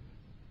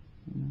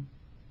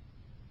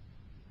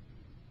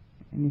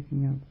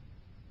 Anything else?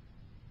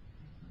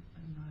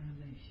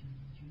 Annihilation.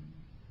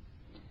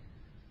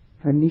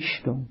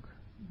 Vernichtung.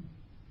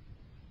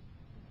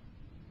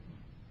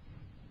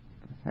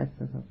 Was heißt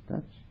das auf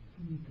Deutsch?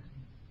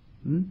 Vernietiging.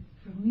 Hm?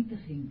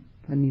 Vernietiging.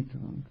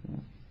 Vernietung, ja.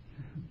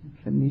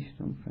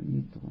 Vernichtung,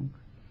 Vernietung.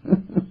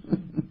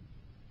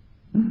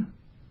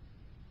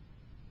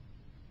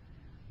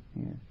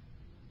 Yes.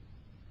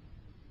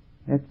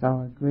 That's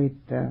our great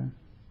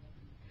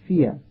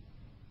fear.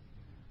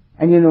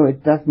 And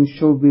it doesn't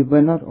show,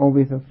 we're not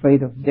always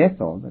afraid of death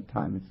all the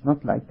time. It's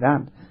not like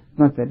that. It's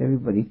not that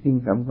everybody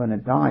thinks I'm going to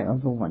die,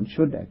 although one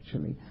should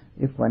actually.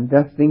 If one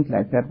does think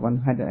like that,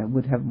 one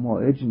would have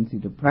more urgency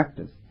to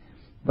practice.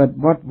 But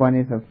what one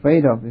is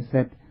afraid of is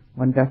that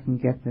one doesn't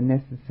get the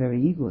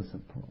necessary ego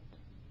support.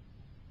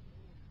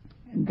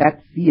 And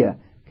that fear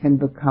can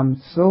become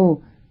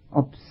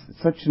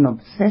such an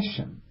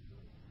obsession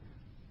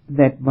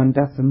that one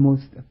does the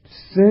most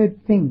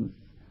absurd things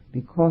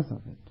because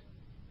of it.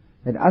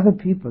 That other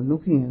people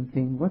looking and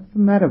saying, what's the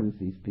matter with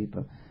these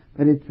people?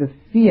 But it's a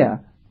fear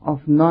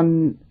of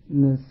no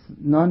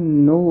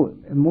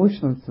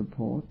emotional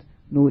support,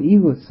 no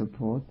ego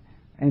support,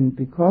 and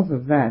because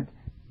of that,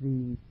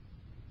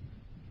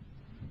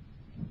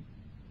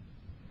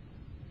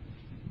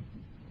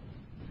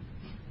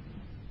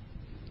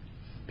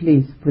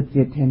 Please put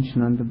the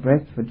attention on the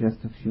breath for just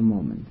a few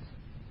moments.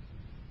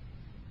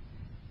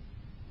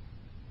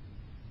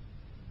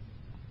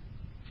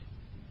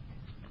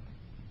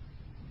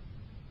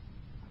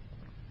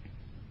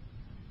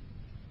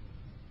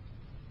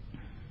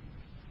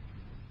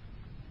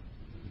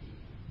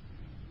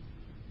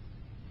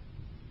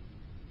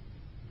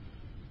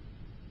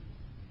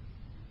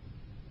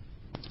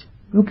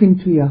 Look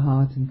into your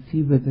heart and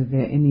see whether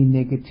there are any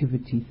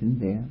negativities in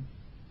there.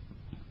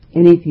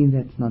 Anything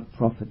that's not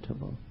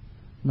profitable,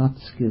 not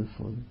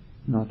skillful,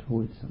 not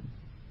wholesome.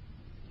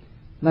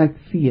 Like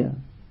fear,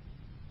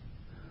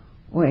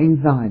 or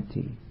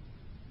anxiety,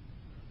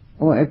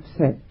 or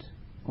upset,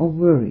 or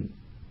worry,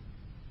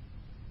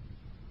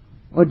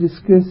 or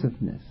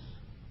discursiveness,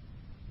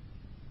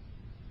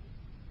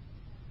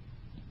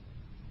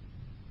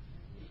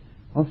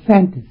 or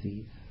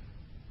fantasies,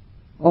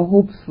 or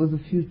hopes for the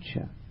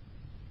future,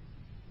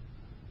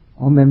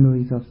 or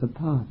memories of the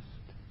past,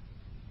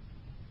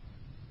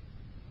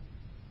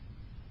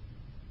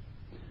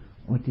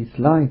 or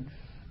dislikes,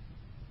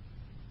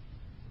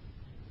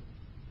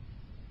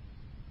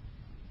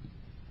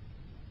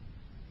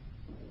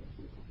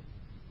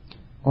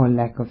 or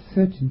lack of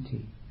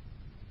certainty,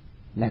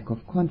 lack of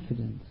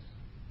confidence.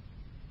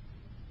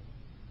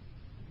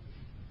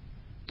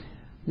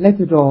 Let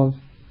it all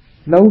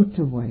float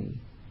away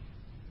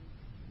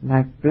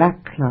like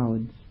black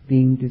clouds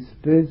being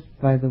dispersed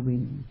by the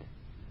wind.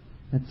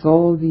 That's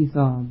all these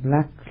are,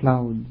 black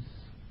clouds,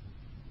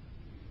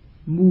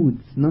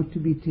 moods not to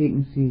be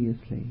taken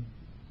seriously.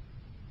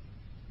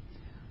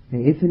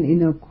 There is an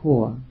inner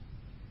core,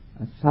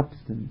 a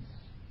substance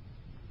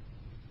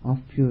of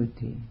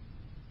purity.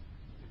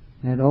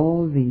 Let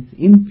all these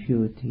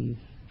impurities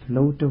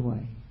float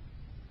away.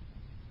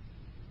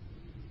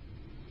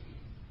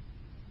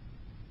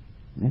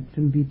 Let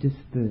them be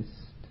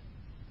dispersed.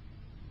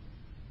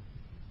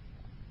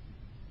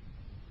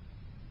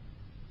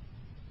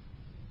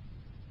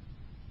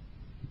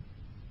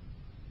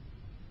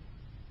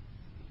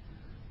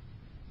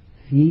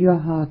 See your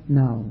heart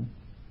now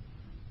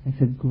as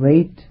a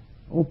great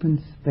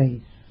open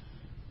space,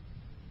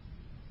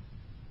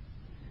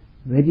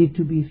 ready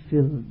to be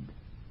filled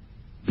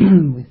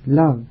with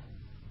love,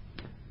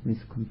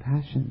 with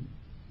compassion,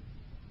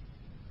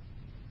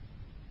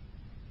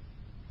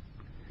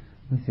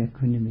 with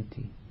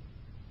equanimity.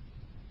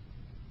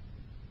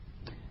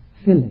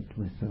 Fill it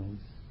with those.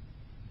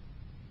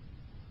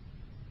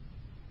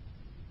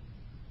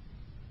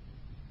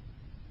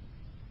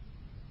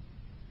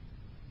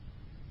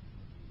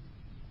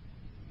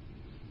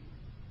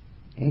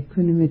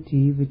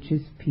 Equanimity, which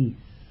is peace,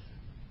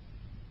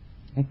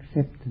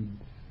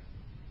 acceptance,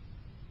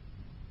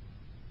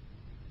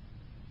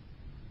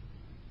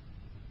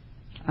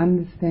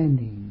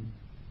 understanding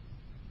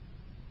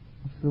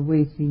of the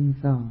way things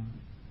are.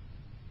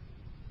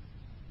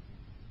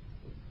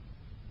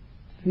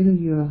 Fill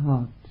your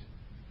heart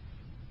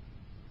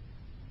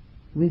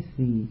with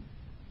these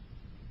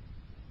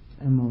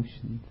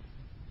emotions.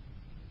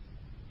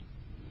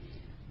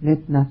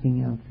 Let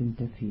nothing else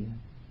interfere.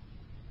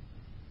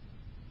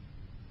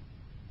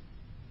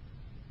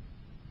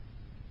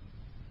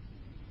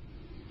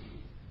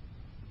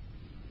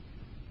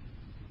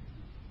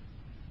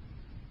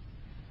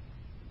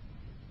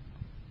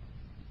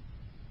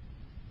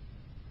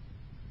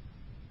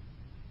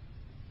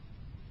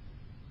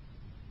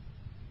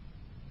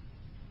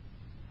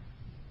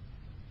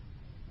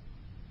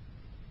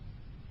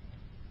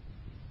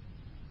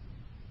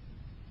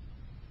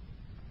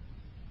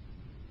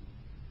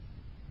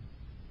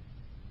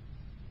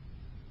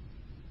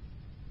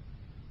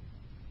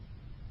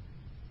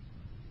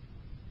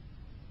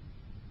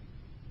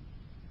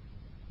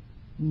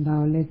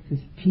 Now let this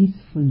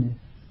peacefulness,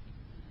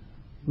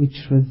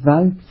 which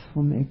results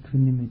from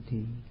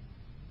equanimity,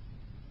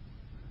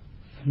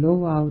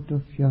 flow out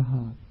of your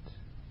heart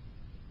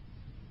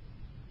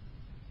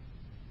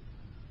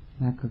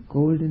like a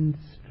golden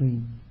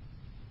stream,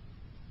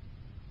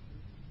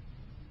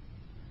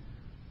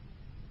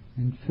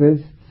 and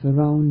first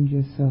surround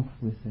yourself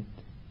with it.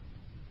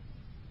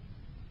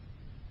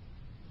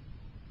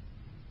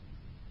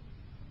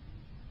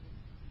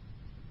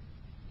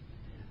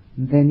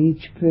 And then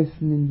each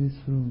person in this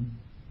room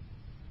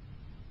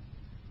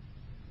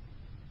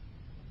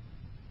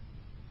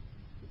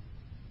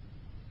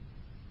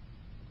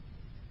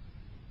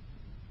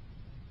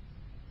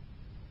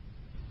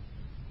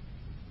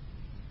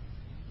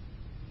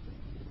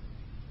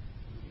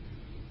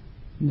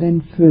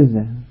then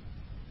further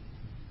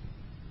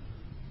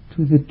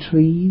to the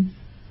trees,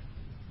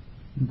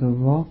 the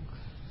rocks,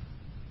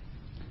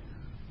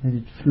 let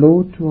it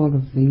flow to all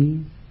of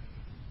these,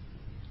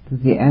 to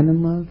the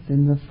animals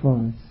in the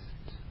forest,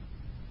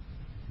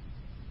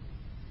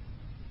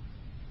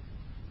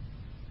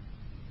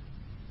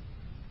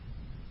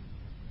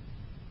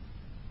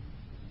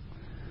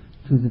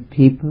 to the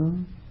people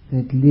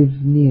that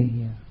live near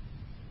here.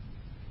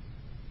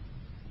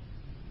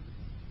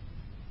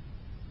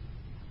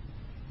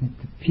 Let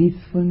the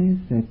peacefulness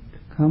that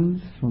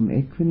comes from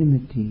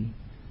equanimity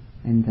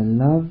and the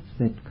love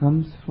that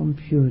comes from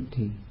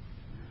purity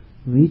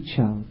reach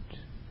out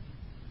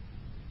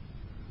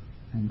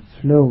and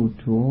flow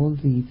to all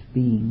these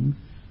beings,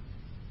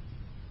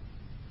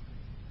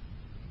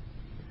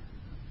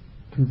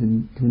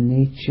 to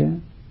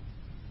nature.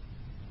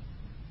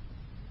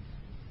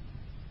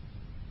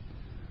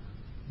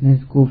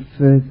 Let's go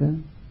further.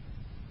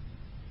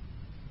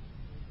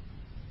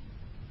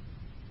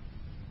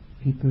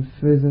 People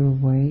further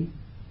away.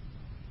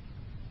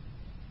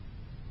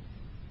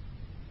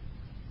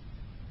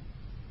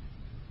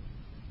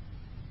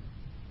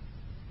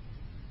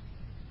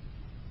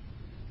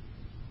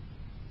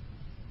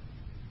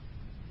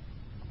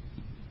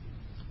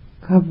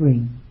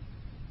 Covering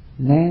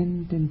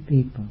land and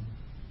people.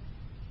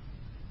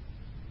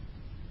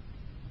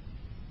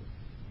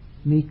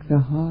 Make the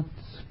heart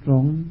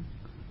strong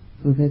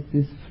so that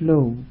this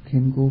flow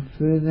can go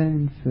further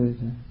and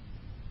further.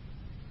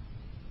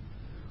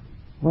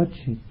 Watch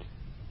it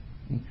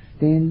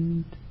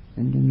extend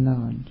and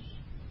enlarge,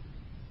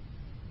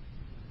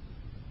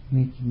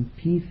 making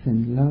peace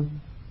and love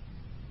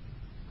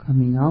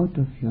coming out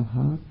of your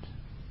heart,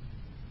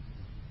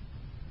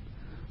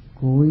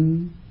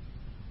 going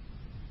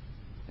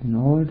in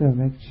all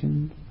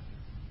directions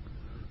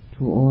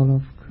to all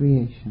of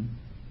creation.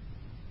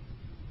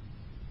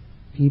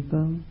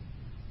 People,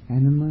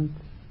 animals,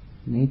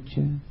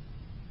 nature,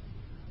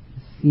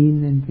 the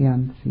seen and the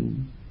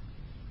unseen.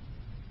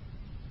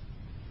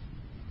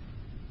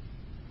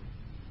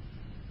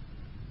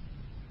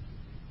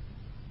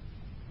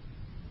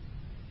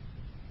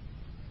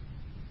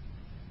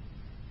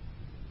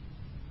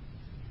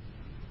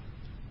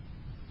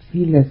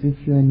 Feel as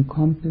if you're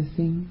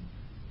encompassing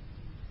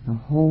the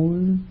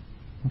whole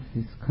of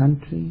this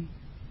country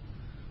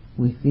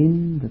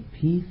within the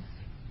peace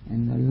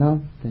and the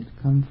love that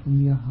come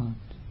from your heart.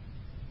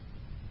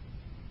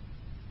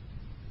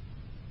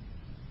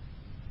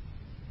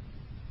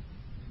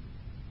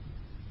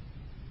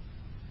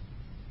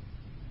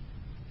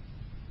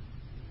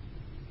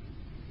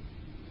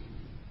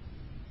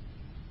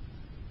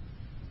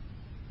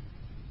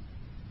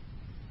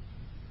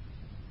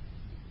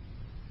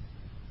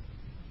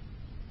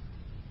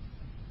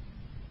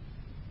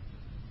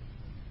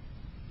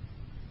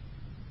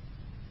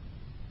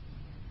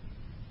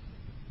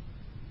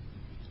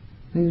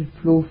 Let it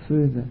flow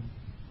further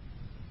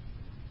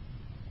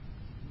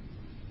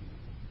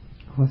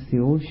across the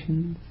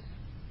oceans,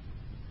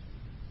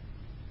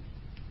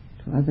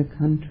 to other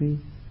countries,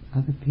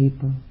 other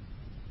people,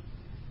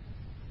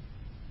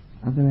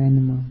 other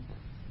animals,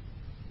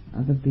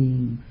 other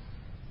beings,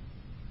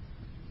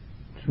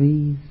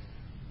 trees,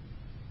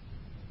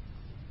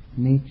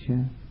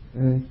 nature,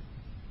 earth.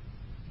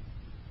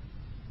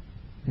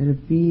 Let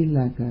it be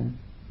like a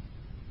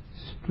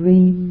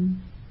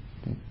stream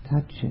that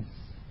touches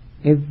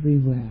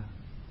everywhere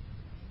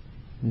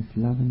with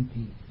love and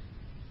peace.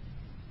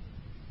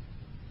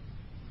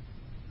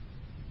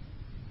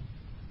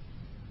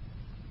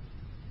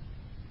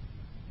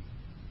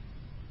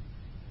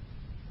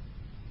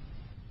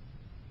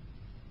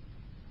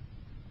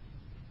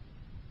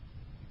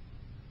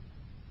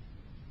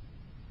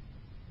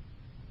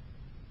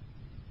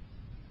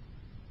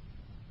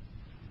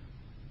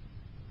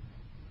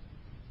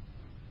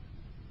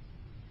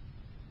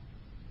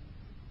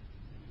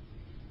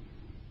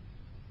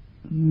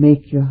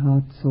 Make your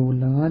heart so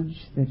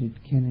large that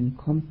it can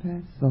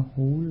encompass the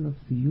whole of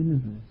the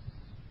universe.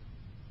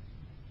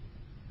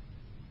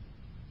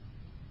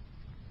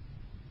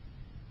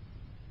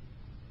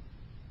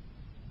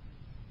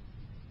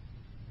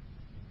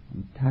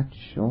 And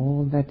touch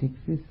all that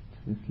exists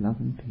with love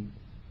and peace.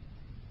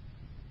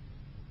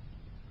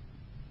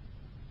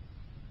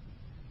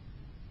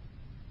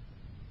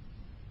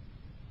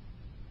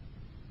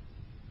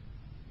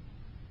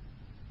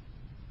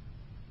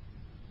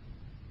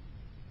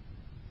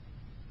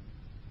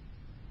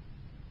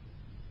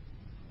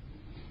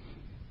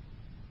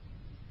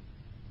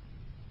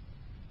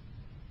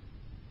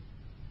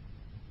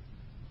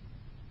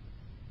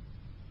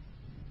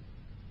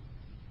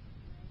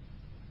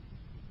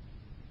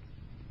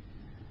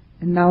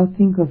 And now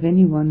think of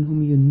anyone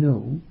whom you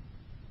know,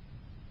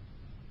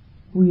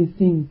 who you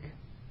think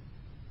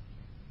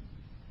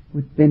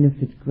would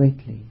benefit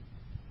greatly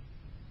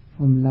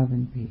from love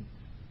and peace.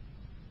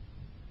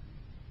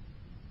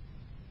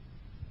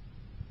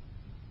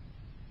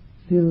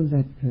 Fill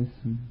that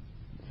person,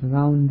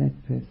 surround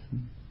that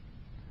person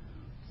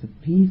with the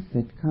peace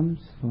that comes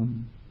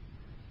from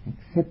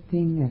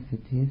accepting as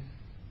it is,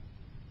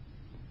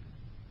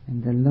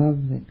 and the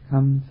love that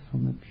comes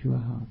from a pure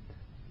heart.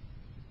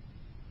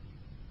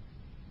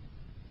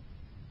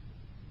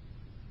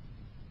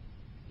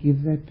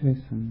 Give that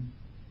person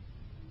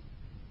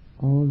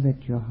all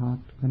that your heart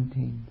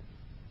contains.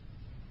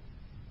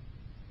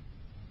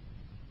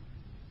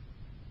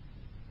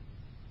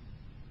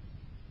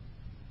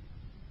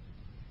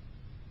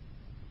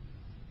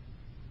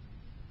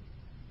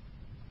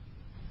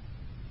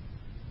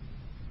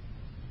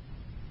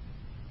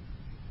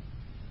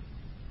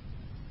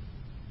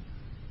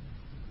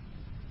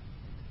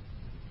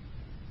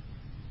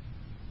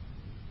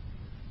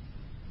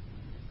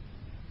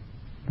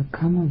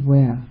 Become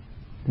aware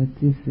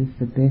that this is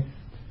the best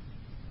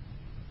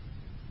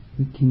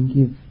we can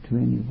give to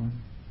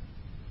anyone.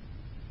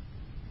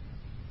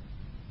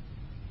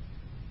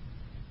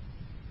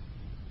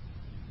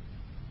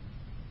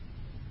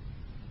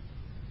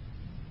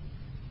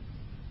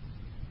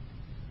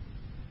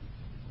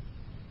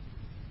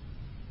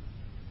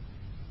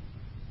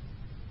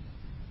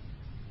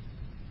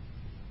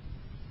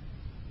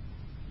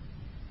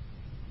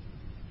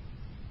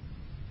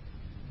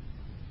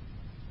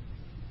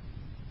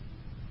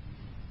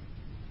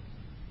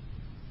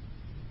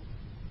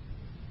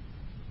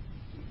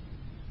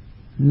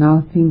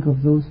 Now think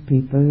of those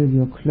people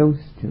you're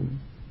close to.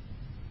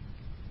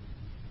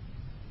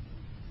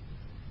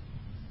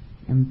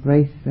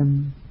 Embrace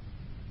them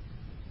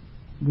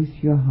with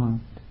your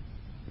heart,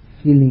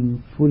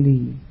 feeling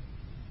fully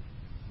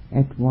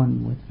at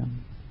one with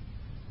them.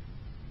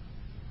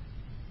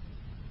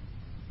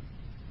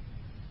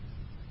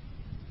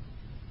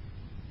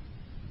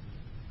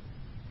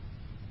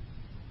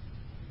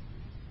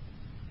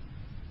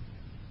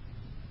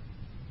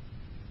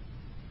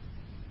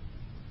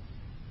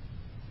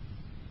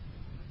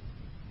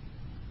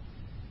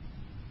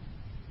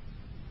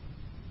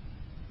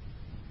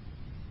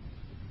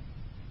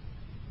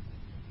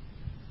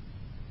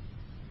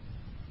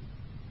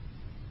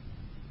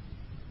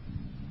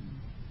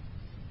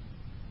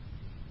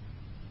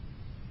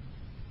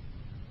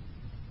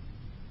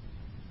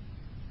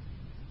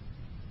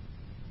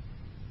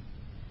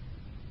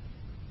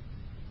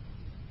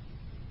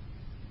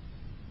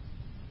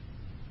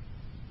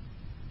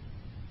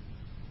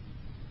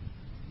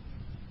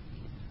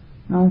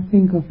 Now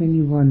think of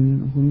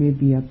anyone who may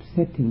be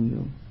upsetting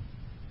you.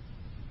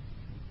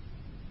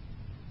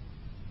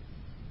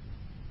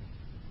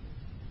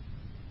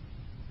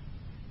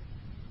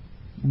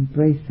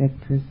 Embrace that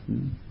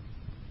person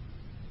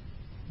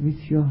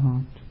with your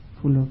heart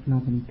full of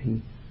love and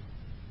peace,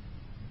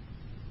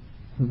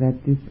 so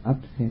that this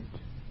upset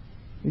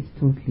is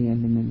totally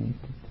eliminated.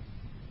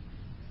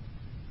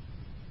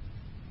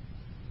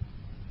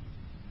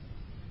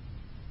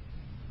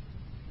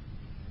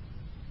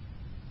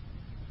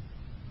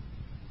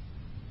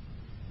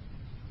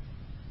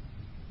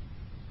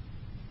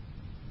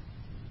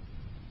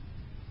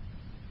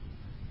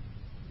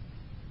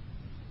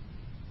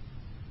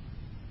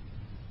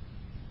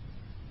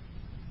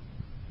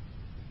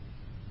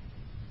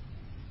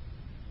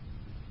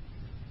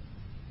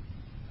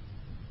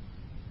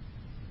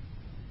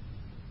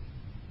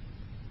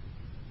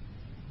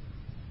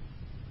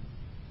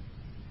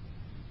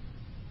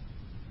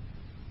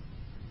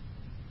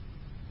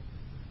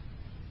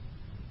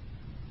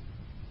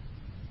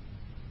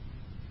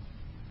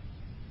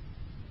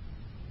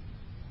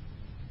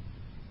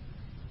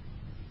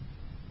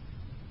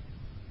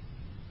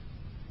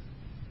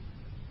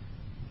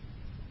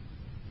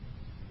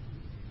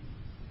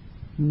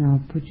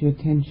 Now put your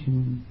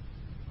attention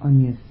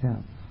on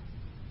yourself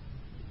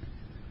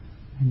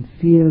and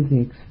feel the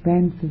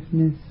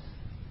expansiveness,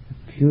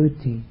 the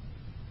purity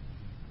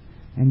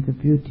and the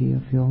beauty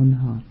of your own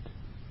heart.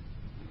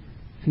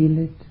 Feel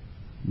it,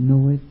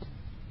 know it,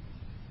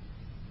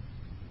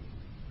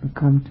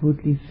 become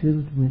totally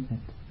filled with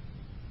it.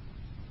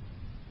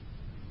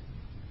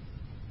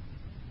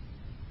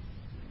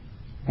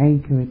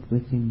 Anchor it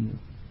within you.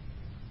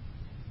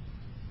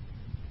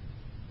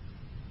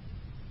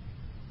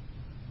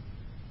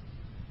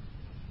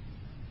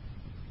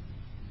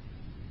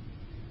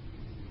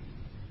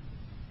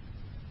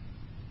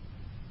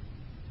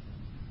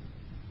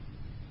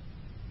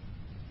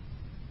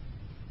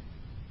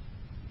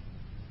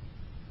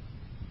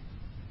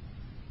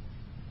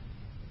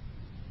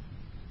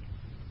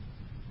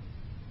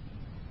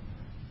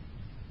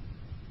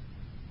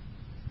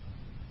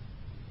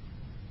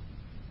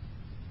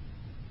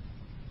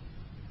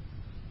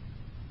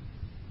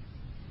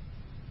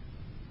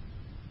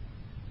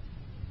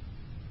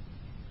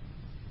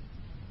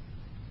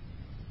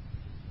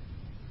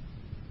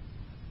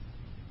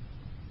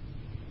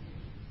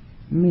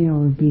 May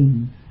all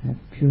beings have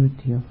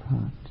purity of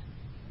heart.